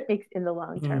easier. It makes in the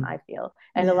long term, I feel,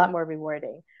 and a lot more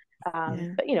rewarding.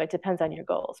 But it depends on your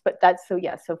goals. But that's so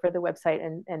for the website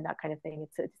and that kind of thing,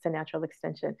 it's a natural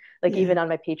extension. Like even on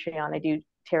my Patreon, I do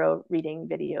tarot reading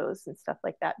videos and stuff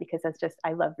like that, because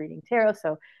I love reading tarot.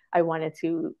 So I wanted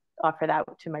to offer that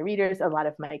to my readers. A lot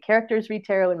of my characters read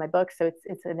tarot in my book, so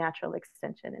it's a natural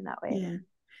extension in that way.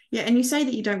 Yeah, and you say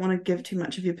that you don't want to give too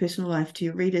much of your personal life to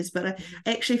your readers, but I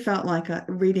actually felt like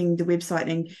reading the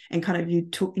website and kind of you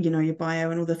took, your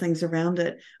bio and all the things around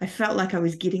it, I felt like I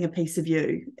was getting a piece of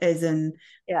you, as in,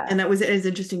 and it was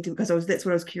interesting because that's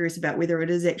what I was curious about, whether it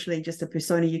is actually just a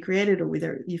persona you created, or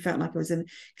whether you felt like it was an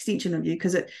extension of you,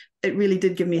 because it really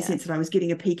did give me a sense that I was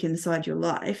getting a peek inside your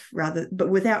life, but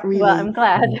without really. Well, I'm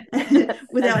glad.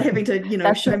 without having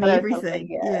to, show me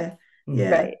everything.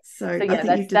 Right. So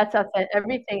that's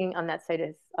everything on that site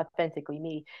is authentically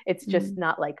me. It's just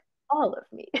not like all of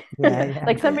me.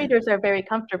 Like some readers are very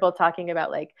comfortable talking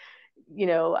about like,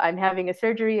 I'm having a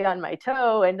surgery on my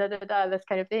toe and this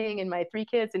kind of thing, and my 3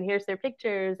 kids, and here's their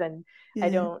pictures. And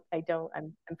I'm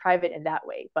private in that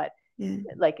way. But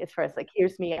like, as far as like,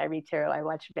 here's me, I read tarot, I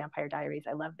watch Vampire Diaries,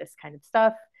 I love this kind of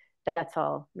stuff. That's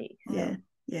all me. So.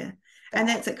 Yeah. And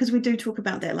that's it, because we do talk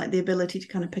about that, like the ability to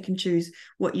kind of pick and choose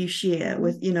what you share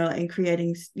with, you know, and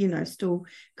creating, you know, still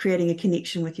creating a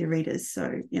connection with your readers.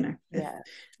 So, you know, if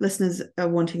listeners are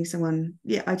wanting someone,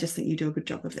 I just think you do a good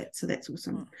job of that. So that's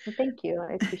awesome. Well, thank you.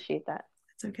 I appreciate that.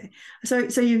 Okay.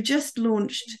 So you've just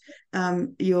launched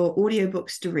your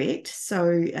audiobooks direct.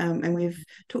 So and we've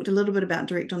talked a little bit about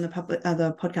direct on the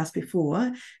podcast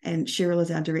before, and Cheryl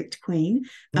is our direct queen.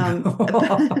 But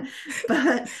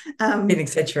Feeling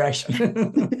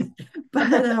saturation.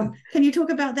 but can you talk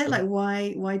about that? Like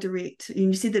why direct? And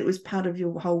you said that it was part of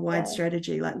your whole wide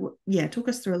strategy. Like talk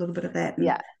us through a little bit of that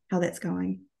and how that's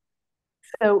going.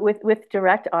 So with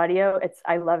direct audio,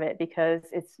 I love it because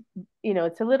it's, you know,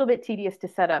 it's a little bit tedious to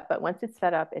set up, but once it's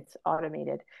set up, it's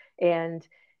automated, and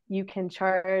you can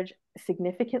charge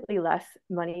significantly less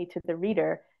money to the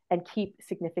reader and keep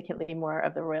significantly more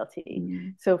of the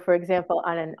royalty. So for example,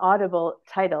 on an Audible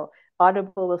title,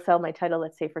 Audible will sell my title,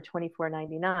 let's say for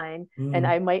 $24.99, and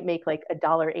I might make like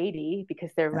 $1.80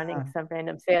 because they're running some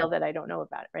random sale that I don't know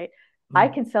about, right? I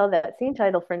can sell that same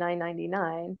title for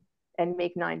 $9.99 and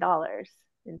make $9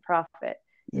 in profit.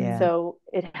 So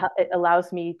it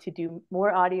allows me to do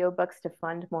more audiobooks, to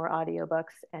fund more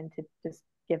audiobooks, and to just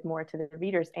give more to the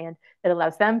readers, and it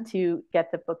allows them to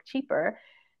get the book cheaper.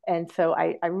 And so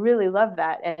I really love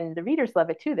that, and the readers love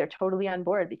it too. They're totally on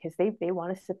board because they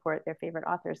want to support their favorite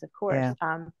authors, of course.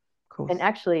 And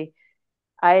actually,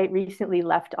 I recently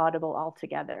left Audible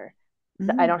altogether.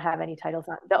 I don't have any titles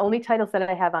on. The only titles that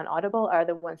I have on Audible are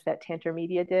the ones that Tantor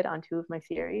Media did on 2 of my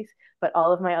series, but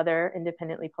all of my other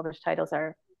independently published titles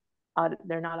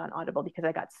they're not on Audible because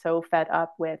I got so fed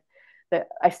up with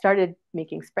I started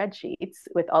making spreadsheets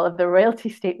with all of the royalty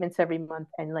statements every month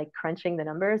and like crunching the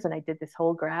numbers, and I did this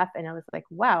whole graph, and I was like,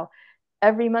 wow,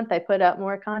 every month I put out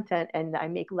more content and I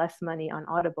make less money on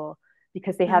Audible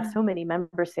because they have so many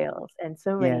member sales and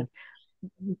so many,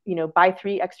 you know, buy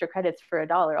 3 extra credits for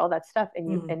 $1, all that stuff.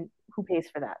 And and who pays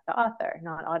for that? The author,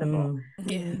 not Audible.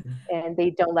 And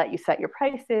they don't let you set your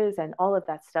prices and all of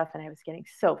that stuff. And I was getting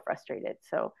so frustrated.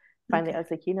 So finally I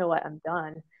was like, you know what, I'm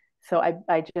done. So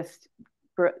I just,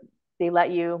 they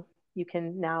let you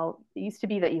can now, it used to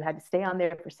be that you had to stay on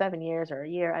there for 7 years or a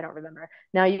year, I don't remember.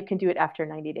 Now you can do it after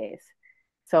 90 days.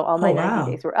 So all my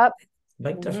 90 days were up.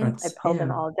 Big difference. I pulled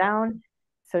them all down.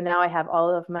 So now I have all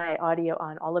of my audio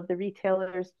on all of the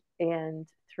retailers, and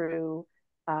through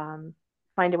Find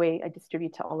a Way, I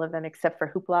distribute to all of them except for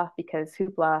Hoopla, because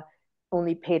Hoopla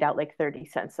only paid out like 30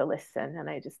 cents a listen, and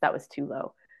that was too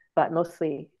low. But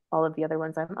mostly all of the other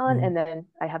ones I'm on, and then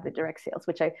I have the direct sales,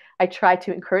 which I try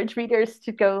to encourage readers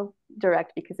to go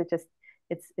direct because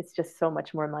it's just so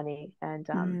much more money, and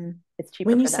it's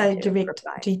cheaper. When you say direct,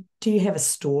 do you have a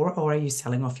store, or are you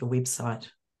selling off your website?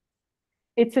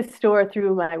 It's a store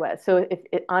through my web. So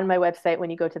on my website, when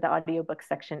you go to the audiobook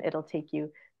section, it'll take you,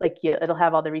 it'll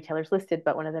have all the retailers listed,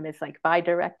 but one of them is like buy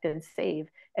direct and save,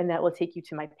 and that will take you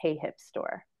to my PayHip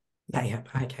store. Yeah.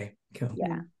 Okay, cool.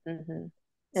 Yeah. And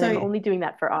so I'm only doing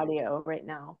that for audio right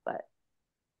now, but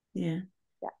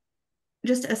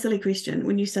just a silly question.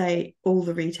 When you say all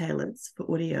the retailers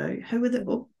for audio,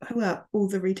 who are all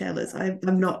the retailers? I've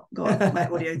not got my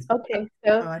audio. Okay,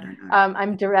 so I don't know.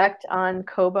 I'm direct on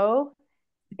Kobo,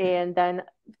 and then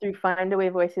through Find a Way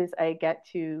Voices, I get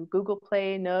to Google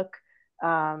Play, Nook,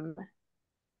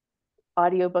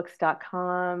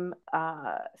 audiobooks.com,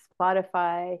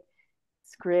 Spotify,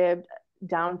 Scribd,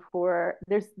 Downpour.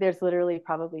 There's literally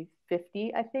probably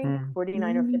 50, I think,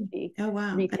 49 or 50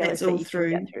 retailers that you can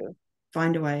get through.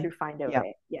 Find a Way. Through Find a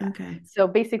Way. Yeah. Okay. So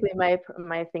basically my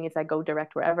thing is I go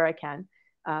direct wherever I can,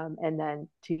 and then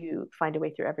to Find a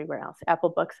Way through everywhere else. Apple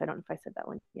Books, I don't know if I said that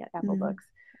one yet. Apple Books.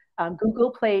 Google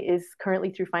Play is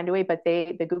currently through Find a Way, but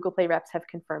the Google Play reps have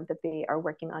confirmed that they are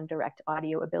working on direct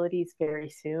audio abilities very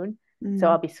soon. So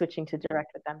I'll be switching to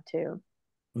direct with them too.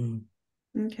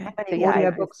 Okay. How many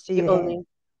audiobooks do you have?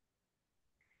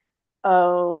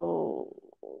 Oh,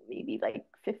 maybe like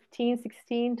 15,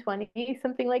 16, 20,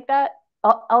 something like that.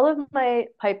 All of my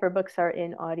Piper books are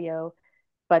in audio,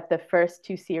 but the first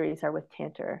 2 series are with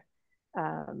Tantor.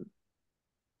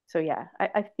 So yeah,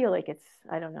 I feel like it's,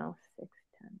 I don't know, 6,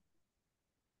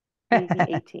 10,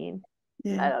 maybe 18.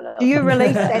 I don't know. Do you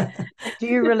release that? Do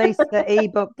you release the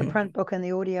ebook, the print book, and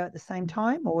the audio at the same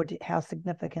time, or how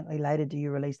significantly later do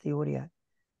you release the audio?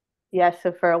 Yeah,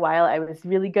 so for a while I was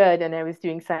really good, and I was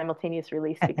doing simultaneous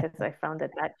release because I found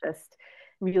that just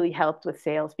really helped with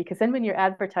sales. Because then when you're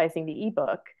advertising the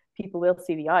ebook, people will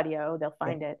see the audio, they'll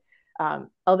find it.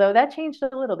 Although that changed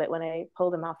a little bit when I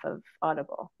pulled them off of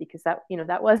Audible, because that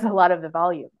was a lot of the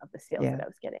volume of the sales that I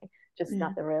was getting, just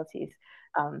not the royalties.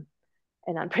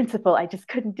 and on principle, I just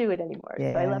couldn't do it anymore. So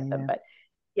I left them. But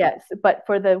yes, but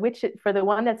for the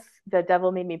one that's The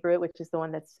Devil Made Me Brew It, which is the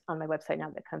one that's on my website now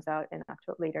that comes out in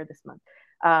October later this month,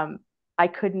 I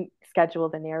couldn't schedule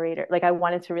the narrator. Like, I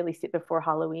wanted to release it before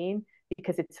Halloween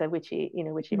because it's a witchy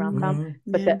rom-com,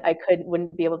 but that I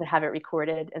wouldn't be able to have it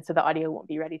recorded, and so the audio won't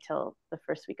be ready till the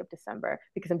first week of December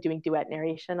because I'm doing duet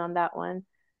narration on that one.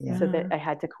 So that I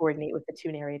had to coordinate with the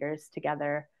two narrators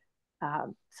together.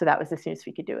 So that was as soon as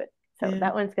we could do it. So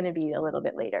that one's going to be a little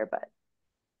bit later, but.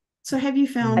 So have you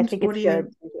found I think audio? It's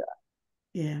good to do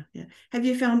it. Yeah. Have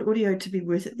you found audio to be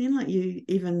worth it then? Like, you,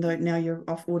 even though now you're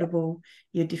off Audible,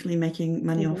 you're definitely making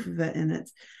money off of it, and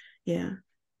it's,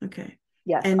 okay.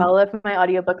 Yes, and all of my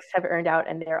audiobooks have earned out,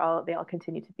 and they all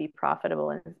continue to be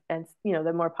profitable, and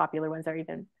the more popular ones are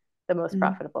even the most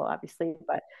profitable, obviously.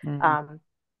 But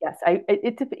yes,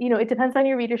 it depends on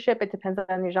your readership, it depends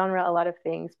on your genre, a lot of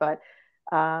things. But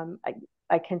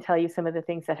I can tell you some of the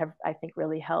things that have, I think,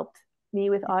 really helped me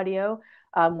with audio.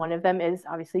 One of them is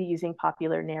obviously using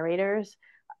popular narrators,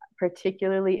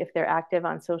 particularly if they're active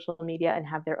on social media and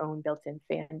have their own built-in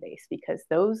fan base, because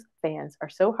those fans are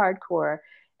so hardcore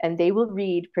and they will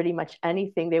read pretty much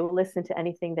anything. They will listen to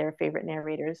anything their favorite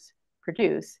narrators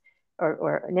produce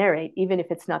or narrate, even if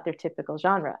it's not their typical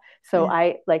genre. So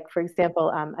for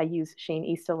example, I use Shane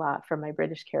East a lot for my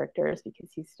British characters because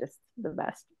he's just the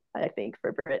best, I think,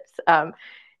 for Brits.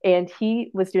 And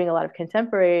he was doing a lot of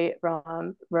contemporary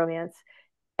romance,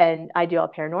 and I do all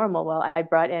paranormal. Well, I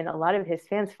brought in a lot of his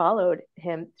fans, followed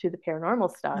him to the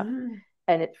paranormal stuff.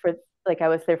 And I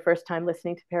was their first time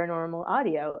listening to paranormal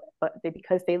audio, but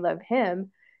because they love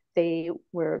him, they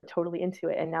were totally into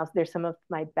it. And now they're some of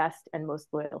my best and most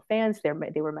loyal fans. They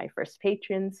were my first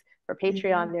patrons for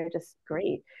Patreon. They're just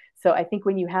great. So I think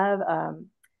when you have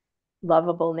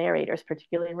lovable narrators,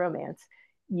 particularly in romance,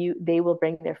 they will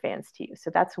bring their fans to you. So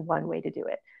that's one way to do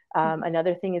it.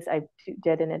 Another thing is I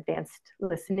did an advanced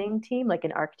listening team, like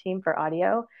an ARC team for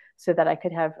audio, so that I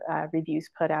could have reviews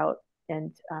put out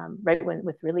and right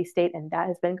with release date, and that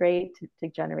has been great to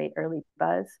generate early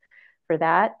buzz for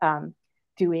that.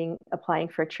 Applying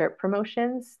for Chirp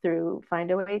promotions through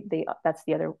Findaway. That's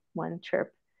the other one,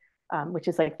 Chirp, which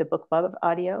is like the BookBub of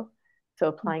audio. So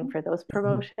applying for those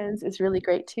promotions is really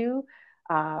great too.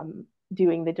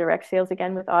 Doing the direct sales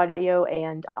again with audio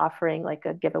and offering like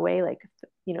a giveaway, like,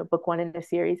 book one in a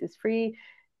series is free.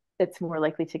 It's more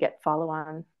likely to get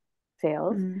follow-on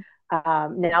sales.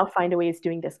 Now Findaway is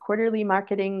doing this quarterly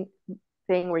marketing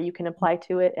thing where you can apply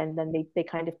to it, and then they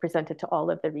kind of present it to all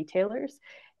of the retailers,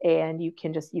 and you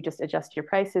just adjust your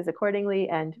prices accordingly,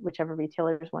 and whichever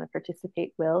retailers want to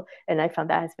participate will. And I found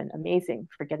that has been amazing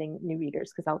for getting new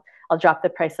readers, because I'll drop the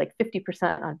price like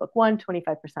 50% on book one,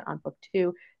 25% on book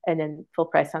two, and then full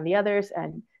price on the others,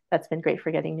 and that's been great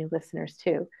for getting new listeners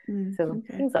too.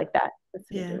 Things like that. That's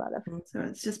what I do a lot of. So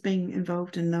it's just being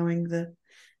involved in knowing the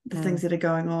things that are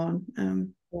going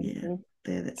on.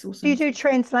 That's awesome. Do you do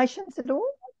translations at all?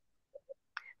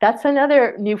 That's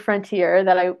another new frontier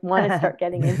that I want to start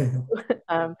getting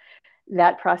into.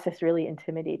 That process really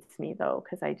intimidates me, though,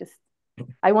 because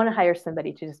I want to hire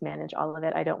somebody to just manage all of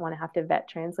it. I don't want to have to vet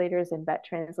translators and vet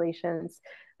translations.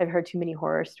 I've heard too many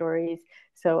horror stories.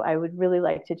 So I would really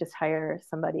like to just hire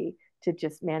somebody to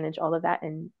just manage all of that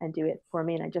and do it for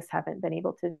me. And I just haven't been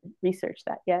able to research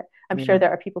that yet. I'm sure there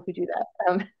are people who do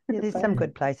that. There's some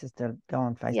good places to go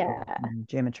on Facebook,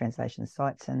 German translation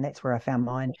sites, and that's where I found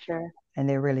mine. Sure. And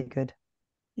they're really good.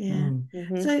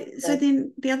 So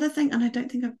then the other thing, and I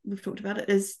don't think we've talked about it,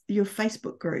 is your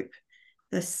Facebook group,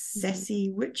 the Sassy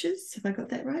Witches. Have I got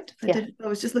that right? I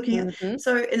was just looking at.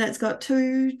 So, and it's got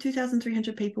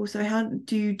 2,300 people. So how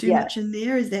do you do much in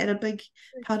there? Is that a big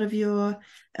part of your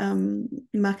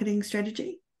marketing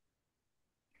strategy?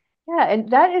 Yeah, and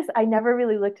that is, I never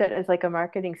really looked at it as like a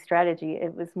marketing strategy.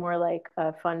 It was more like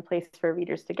a fun place for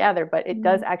readers to gather, but it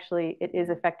does actually, it is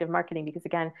effective marketing, because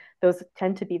again, those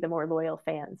tend to be the more loyal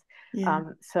fans.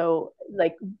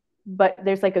 But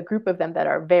there's like a group of them that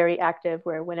are very active,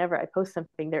 where whenever I post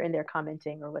something, they're in there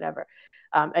commenting or whatever.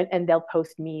 And they'll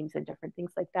post memes and different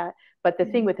things like that. But the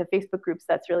thing with the Facebook groups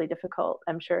that's really difficult,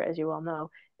 I'm sure, as you all know,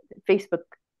 Facebook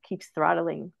keeps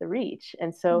throttling the reach.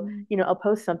 And so, I'll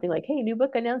post something like, hey, new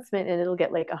book announcement, and it'll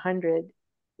get like 100,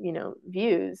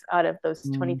 views out of those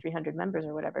 2,300 members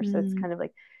or whatever. So it's kind of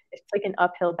like, it's like an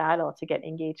uphill battle to get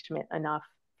engagement enough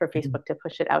for Facebook to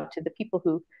push it out to the people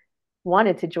who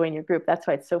wanted to join your group. That's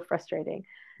why it's so frustrating.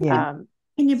 Can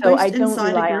you boost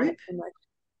inside a group?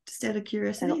 Just out of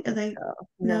curiosity, are they? So.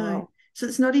 No. So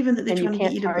it's not even that they're trying to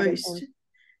get you to boost.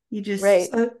 You just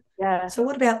So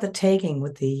what about the tagging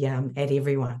with the add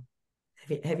everyone?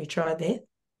 Have you tried that?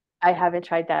 I haven't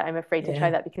tried that. I'm afraid to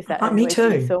try that because that Me annoys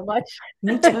me too. so much.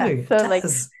 Me too. So It I'm like,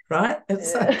 does, right?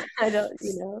 It's like, I don't,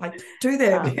 you know. I do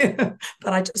that,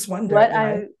 but I just wonder, What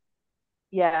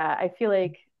you know. I feel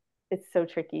like it's so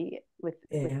tricky with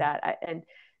that. And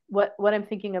what I'm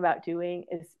thinking about doing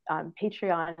is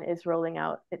Patreon is rolling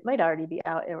out. It might already be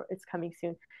out, or it's coming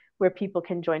soon, where people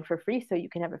can join for free. So you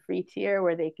can have a free tier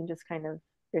where they can just kind of,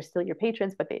 they're still your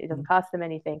patrons, but it doesn't cost them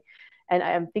anything. And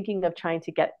I'm thinking of trying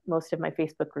to get most of my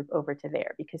Facebook group over to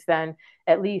there, because then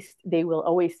at least they will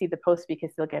always see the post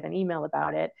because they'll get an email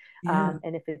about it. And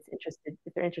if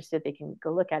they're interested, they can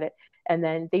go look at it. And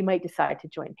then they might decide to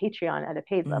join Patreon at a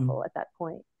paid level at that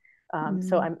point.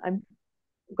 So I'm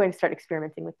going to start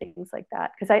experimenting with things like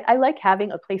that, because I like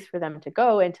having a place for them to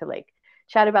go and to like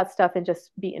chat about stuff and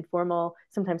just be informal.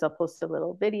 Sometimes I'll post a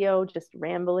little video just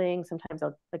rambling. Sometimes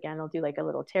I'll do like a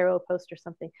little tarot post or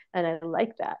something, and I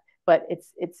like that. But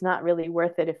it's not really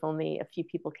worth it if only a few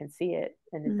people can see it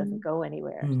and it doesn't go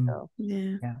anywhere. So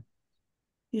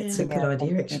it's a good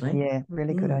idea, actually. Yeah,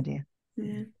 really good idea.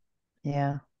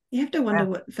 Yeah. You have to wonder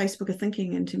what Facebook are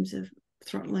thinking in terms of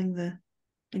throttling the.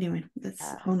 Anyway, that's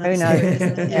a whole nother story,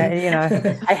 isn't it? Yeah, you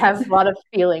know, I have a lot of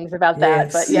feelings about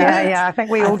that, but yeah, I think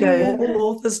we all do. All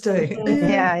authors do.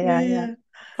 Yeah.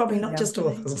 Probably not just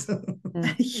authors.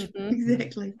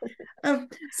 Exactly.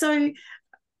 So,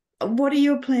 what are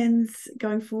your plans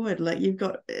going forward? Like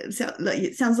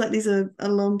it sounds like there's a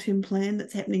long-term plan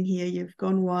that's happening here. You've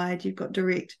gone wide. You've got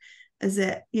direct. Is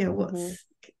that Can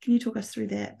you talk us through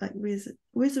that? Like, where's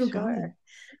it all going?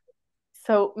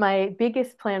 So my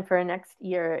biggest plan for next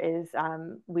year is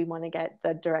we want to get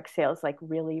the direct sales like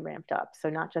really ramped up. So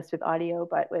not just with audio,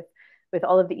 but with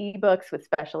all of the ebooks, with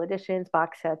special editions,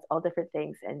 box sets, all different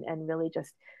things, and really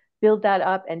just build that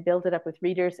up and build it up with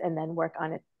readers, and then work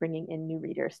on it, bringing in new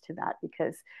readers to that,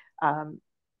 because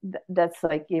that's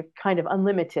like, you're kind of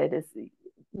unlimited, is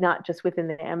not just within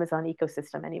the Amazon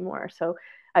ecosystem anymore. So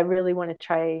I really want to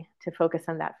try to focus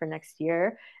on that for next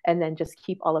year, and then just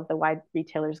keep all of the wide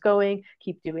retailers going,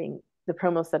 keep doing the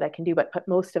promos that I can do, but put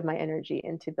most of my energy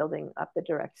into building up the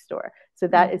direct store. So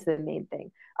that is the main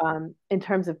thing. In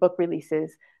terms of book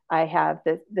releases, I have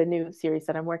the new series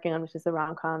that I'm working on, which is the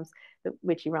rom-coms, the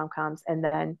witchy rom-coms, and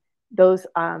then those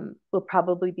will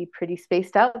probably be pretty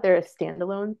spaced out. They're a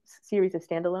standalone series of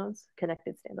standalones,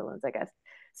 connected standalones, I guess.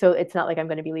 So it's not like I'm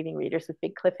going to be leaving readers with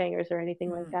big cliffhangers or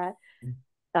anything like that.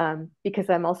 Because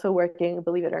I'm also working,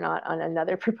 believe it or not, on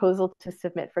another proposal to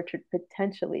submit for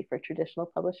potentially for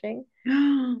traditional publishing.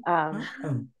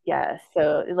 Yeah,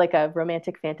 so like a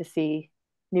romantic fantasy,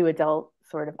 new adult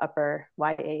sort of upper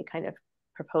YA kind of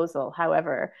proposal.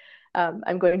 However,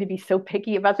 I'm going to be so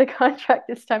picky about the contract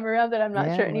this time around that I'm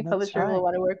not sure any publisher will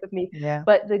want to work with me.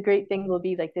 But the great thing will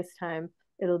be, like, this time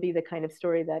it'll be the kind of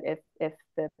story that if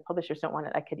the publishers don't want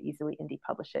it, I could easily indie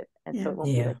publish it, and so it won't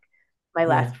be like my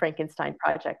last Frankenstein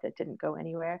project that didn't go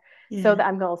anywhere. So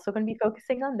I'm also going to be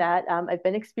focusing on that. I've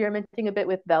been experimenting a bit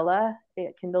with Vella,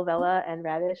 Kindle Vella, and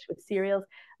Radish with serials.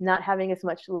 Not having as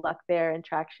much luck there and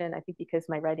traction, I think, because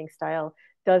my writing style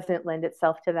doesn't lend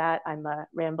itself to that. I'm a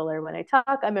rambler when I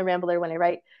talk. I'm a rambler when I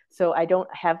write. So I don't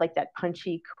have like that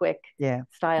punchy, quick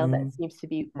style that seems to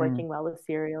be working well with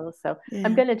serials. So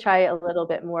I'm going to try a little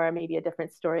bit more, maybe a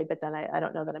different story, but then I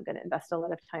don't know that I'm going to invest a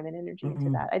lot of time and energy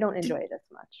into that. I don't enjoy it as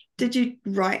much. Did you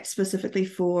write specifically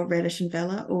for Radish and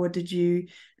Vella, or did you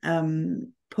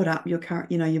put up your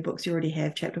current, your books you already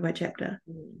have chapter by chapter?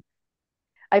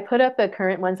 I put up the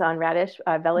current ones on Radish.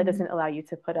 Vella doesn't allow you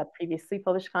to put up previously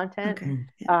published content.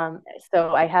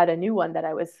 So I had a new one that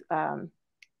I was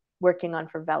working on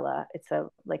for Vella. It's a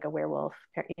werewolf,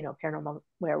 paranormal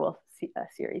werewolf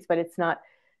series, but it's not.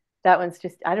 That one's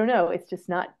just, I don't know. It's just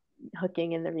not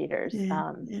hooking in the readers.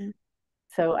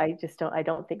 So I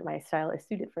don't think my style is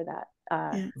suited for that.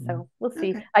 So we'll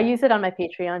see. I use it on my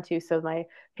Patreon too. So my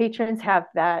patrons have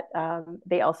that.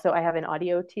 I have an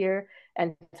audio tier.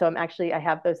 And so I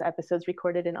have those episodes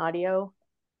recorded in audio.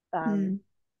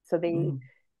 So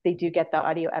they do get the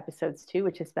audio episodes too,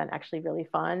 which has been actually really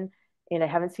fun. And I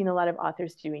haven't seen a lot of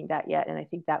authors doing that yet. And I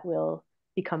think that will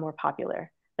become more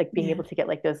popular, like being able to get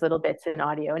like those little bits in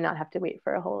audio and not have to wait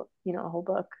for a whole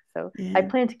book. So I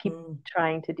plan to keep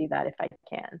trying to do that if I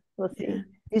can. We'll see.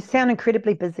 You sound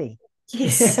incredibly busy.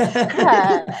 Yes. I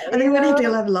think I'm going to have to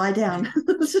go have a lie down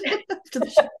after the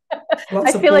show.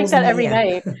 I feel like that every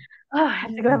night. Oh, I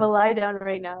have to go have a lie down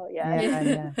right now.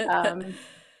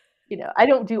 I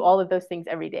don't do all of those things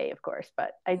every day, of course,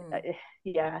 but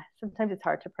sometimes it's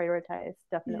hard to prioritize,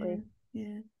 definitely.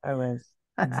 I was.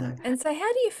 And so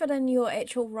how do you fit in your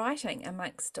actual writing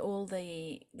amongst all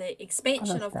the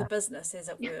expansion of the business, as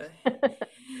it were?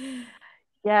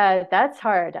 Yeah, that's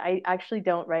hard. I actually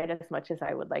don't write as much as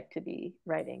I would like to be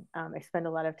writing. I spend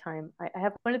a lot of time. I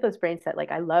have one of those brains that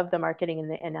like I love the marketing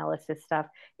and the analysis stuff,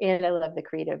 and I love the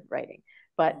creative writing.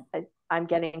 But I'm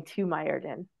getting too mired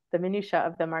in the minutia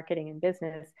of the marketing and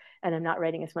business, and I'm not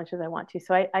writing as much as I want to.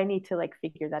 So I need to like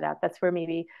figure that out. That's where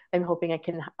maybe I'm hoping I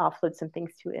can offload some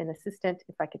things to an assistant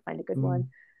if I could find a good one.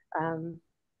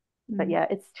 But yeah,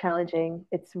 it's challenging.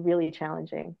 It's really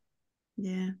challenging.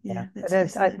 Yeah.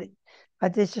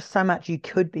 There's just so much you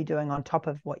could be doing on top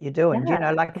of what you're doing. Yeah. You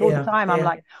know, like all the time I'm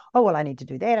like, oh well, I need to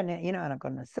do that, and you know, and I've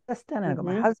got an assistant, and I've got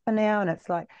my husband now, and it's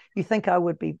like you think I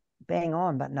would be bang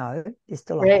on, but no, there's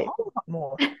still a whole lot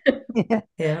more.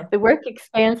 The work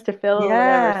expands to fill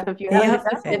whatever. So if you have an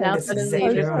assistant now,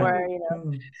 suddenly there's more. You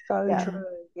know, so true.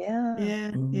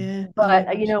 Yeah.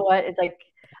 But you know what? It's like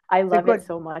I love it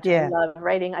so much. I love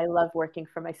writing. I love working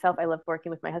for myself. I love working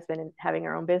with my husband and having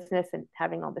our own business and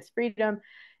having all this freedom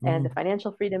and the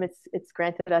financial freedom it's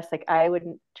granted us. Like I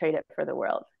wouldn't trade it for the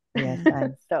world.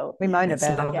 So we moan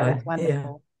about it. Yeah, it's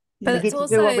wonderful. But we get to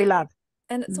do what we love.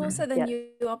 And it's also the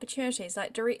new opportunities.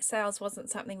 Like direct sales wasn't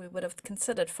something we would have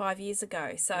considered 5 years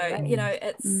ago. So you know,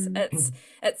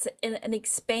 it's an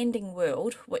expanding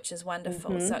world, which is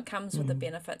wonderful. So it comes with the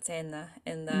benefits and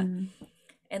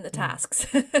the tasks.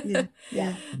 Yeah.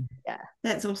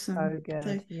 That's awesome. So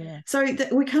good. So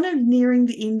we're kind of nearing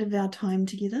the end of our time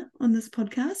together on this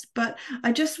podcast, but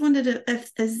I just wondered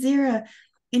if is there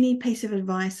any piece of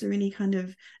advice or any kind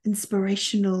of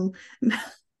inspirational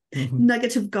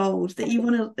nugget of gold that you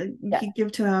want to give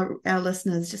to our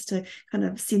listeners just to kind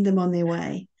of send them on their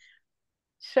way?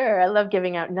 Sure. I love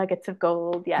giving out nuggets of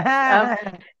gold. Yes.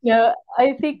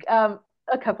 I think a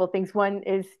couple of things. One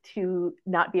is to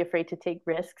not be afraid to take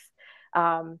risks.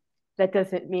 That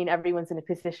doesn't mean everyone's in a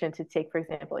position to take, for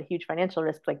example, a huge financial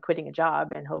risk like quitting a job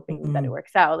and hoping that it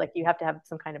works out. Like you have to have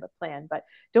some kind of a plan, but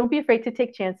don't be afraid to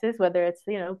take chances, whether it's,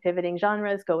 you know, pivoting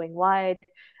genres, going wide,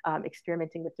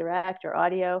 experimenting with direct or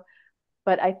audio.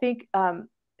 But I think,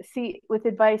 with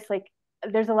advice, like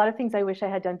there's a lot of things I wish I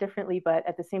had done differently, but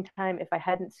at the same time, if I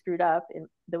hadn't screwed up in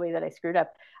the way that I screwed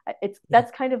up, that's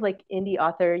kind of like indie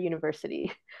author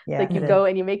university. Like you go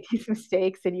and you make these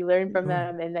mistakes and you learn from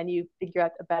them and then you figure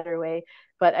out a better way.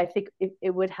 But I think it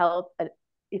would help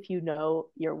if you know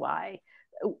your why.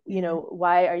 You know,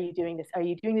 why are you doing this? Are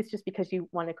you doing this just because you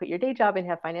want to quit your day job and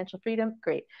have financial freedom?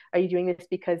 Great. Are you doing this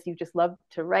because you just love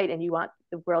to write and you want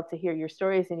the world to hear your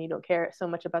stories and you don't care so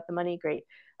much about the money? Great.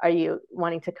 Are you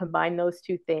wanting to combine those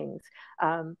two things?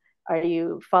 Are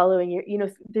you following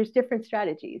there's different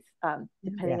strategies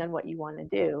depending on what you want to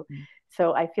do.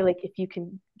 So I feel like if you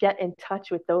can get in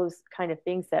touch with those kind of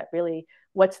things that really,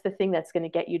 what's the thing that's going to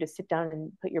get you to sit down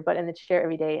and put your butt in the chair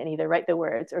every day and either write the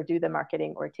words or do the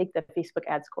marketing or take the Facebook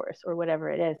ads course or whatever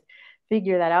it is,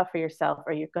 figure that out for yourself,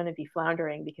 or you're going to be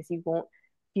floundering because you won't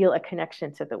feel a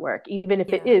connection to the work. Even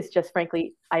if it is just,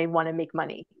 frankly, I want to make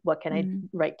money. What can I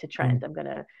write to trend? I'm going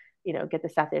to, get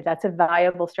this out there. That's a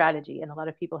viable strategy. And a lot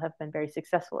of people have been very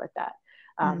successful at that.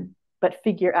 But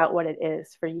figure out what it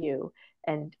is for you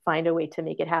and find a way to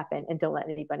make it happen. And don't let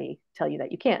anybody tell you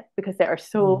that you can't, because there are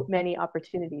so many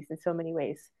opportunities and so many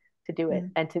ways to do it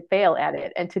and to fail at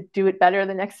it and to do it better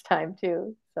the next time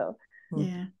too. So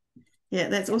yeah,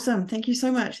 that's awesome. Thank you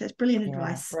so much. That's brilliant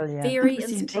advice. Brilliant. Very 100%.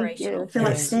 inspirational. I feel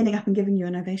like standing up and giving you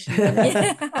an ovation.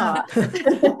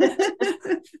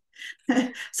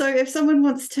 So if someone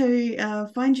wants to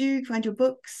find your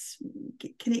books,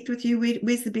 connect with you,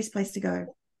 where's the best place to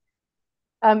go?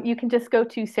 You can just go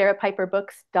to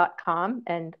sarahpiperbooks.com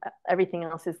and everything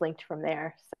else is linked from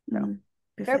there. So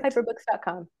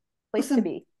sarahpiperbooks.com, place to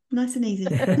be. Nice and easy.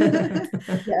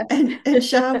 And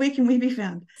Shah, where can we be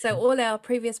found? So all our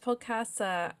previous podcasts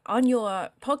are on your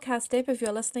podcast app. If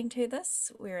you're listening to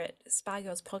this, we're at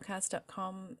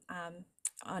spargirlspodcast.com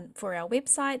for our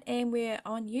website, and we're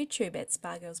on YouTube at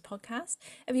Spargirls Podcast.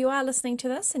 If you are listening to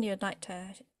this and you'd like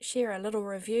to share a little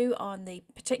review on the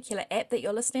particular app that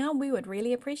you're listening on, we would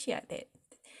really appreciate that.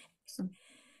 Awesome.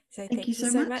 So thank you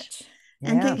so much.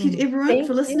 And thank you to everyone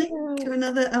for listening to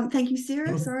another, thank you,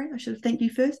 Sarah. Sorry, I should have thanked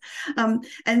you first. And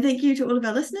thank you to all of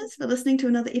our listeners for listening to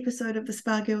another episode of the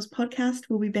Spa Girls podcast.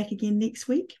 We'll be back again next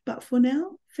week. But for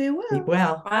now, farewell. Keep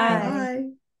well. Bye.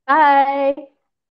 Bye.